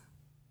 plants,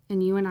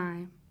 and you and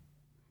I,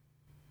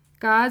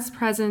 God's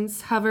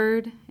presence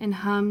hovered and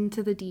hummed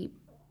to the deep,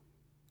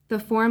 the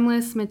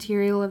formless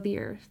material of the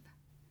earth.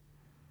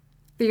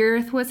 The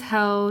earth was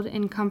held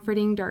in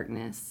comforting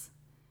darkness,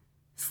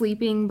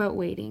 sleeping but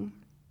waiting.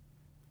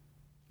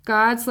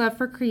 God's love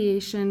for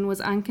creation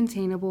was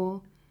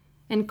uncontainable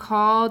and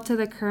called to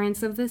the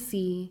currents of the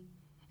sea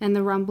and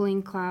the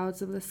rumbling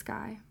clouds of the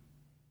sky.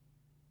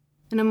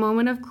 In a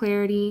moment of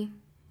clarity,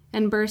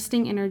 and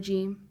bursting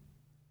energy,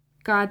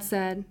 God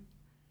said,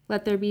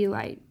 "Let there be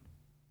light."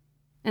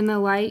 And the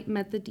light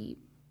met the deep.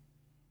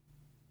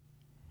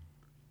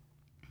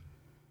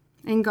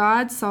 And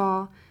God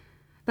saw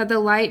that the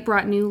light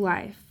brought new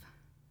life,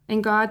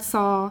 and God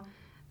saw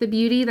the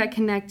beauty that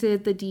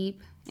connected the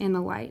deep and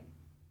the light.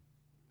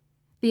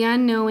 The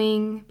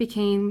unknowing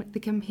became the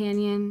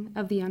companion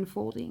of the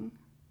unfolding.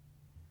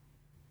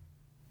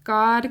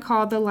 God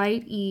called the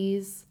light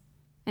ease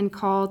and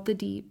called the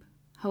deep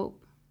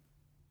hope.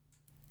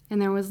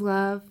 And there was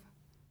love,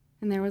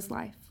 and there was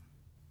life.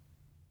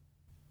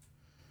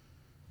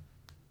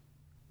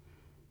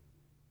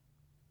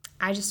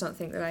 I just don't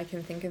think that I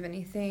can think of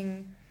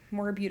anything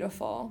more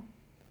beautiful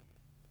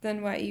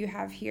than what you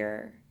have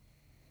here.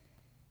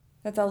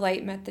 That the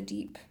light met the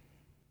deep,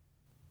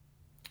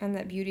 and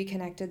that beauty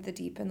connected the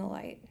deep and the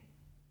light.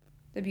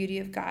 The beauty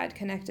of God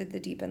connected the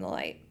deep and the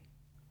light,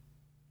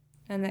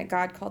 and that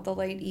God called the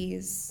light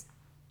ease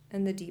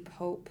and the deep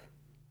hope.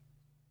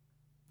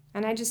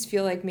 And I just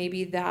feel like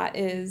maybe that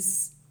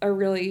is a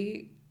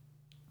really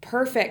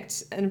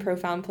perfect and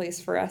profound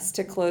place for us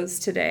to close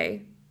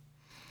today.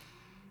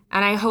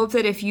 And I hope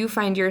that if you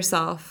find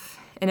yourself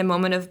in a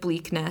moment of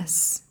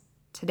bleakness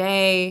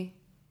today,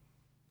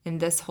 in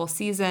this whole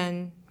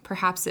season,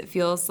 perhaps it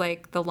feels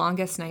like the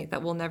longest night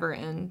that will never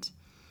end.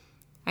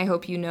 I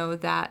hope you know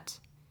that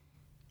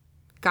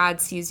God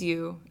sees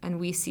you and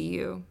we see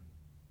you.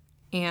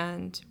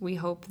 And we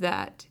hope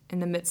that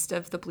in the midst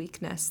of the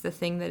bleakness, the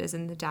thing that is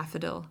in the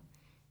daffodil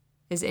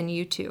is in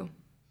you too.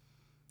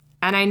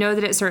 And I know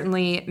that it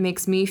certainly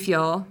makes me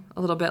feel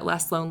a little bit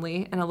less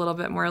lonely and a little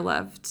bit more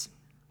loved.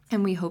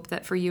 And we hope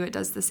that for you it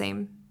does the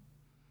same.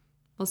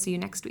 We'll see you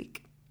next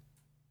week.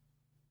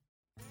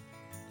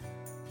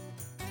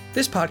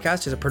 This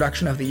podcast is a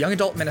production of the Young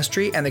Adult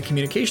Ministry and the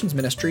Communications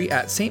Ministry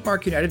at St.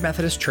 Mark United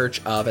Methodist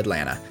Church of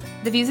Atlanta.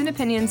 The views and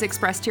opinions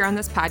expressed here on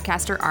this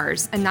podcast are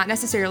ours, and not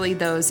necessarily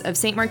those of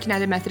St. Mark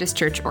United Methodist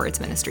Church or its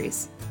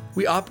ministries.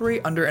 We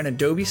operate under an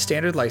Adobe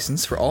Standard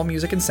license for all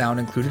music and sound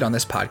included on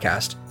this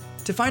podcast.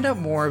 To find out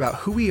more about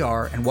who we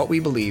are and what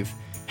we believe,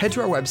 head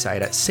to our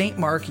website at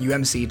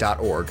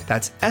stmarkumc.org.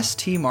 That's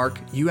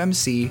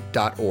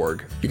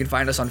stmarkumc.org. You can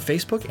find us on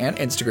Facebook and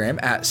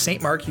Instagram at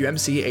St. Mark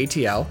UMC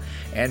ATL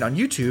and on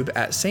YouTube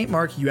at St.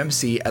 Mark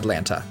UMC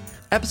Atlanta.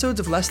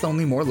 Episodes of Less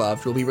Lonely, More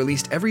Loved will be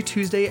released every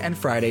Tuesday and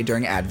Friday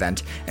during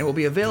Advent and will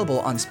be available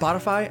on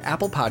Spotify,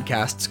 Apple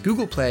Podcasts,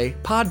 Google Play,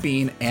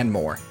 Podbean, and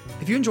more.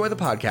 If you enjoy the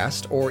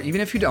podcast, or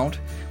even if you don't,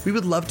 we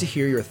would love to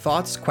hear your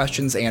thoughts,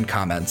 questions, and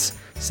comments.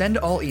 Send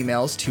all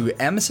emails to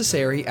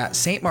mcesari at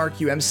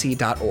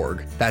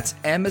stmarkumc.org. That's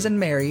M as in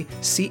Mary,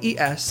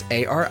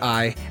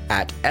 CESARI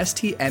at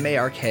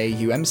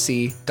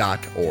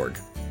stmarkumc.org.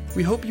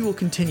 We hope you will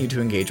continue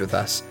to engage with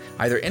us,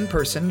 either in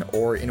person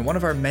or in one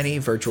of our many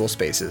virtual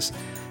spaces.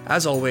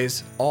 As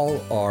always,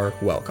 all are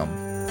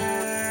welcome.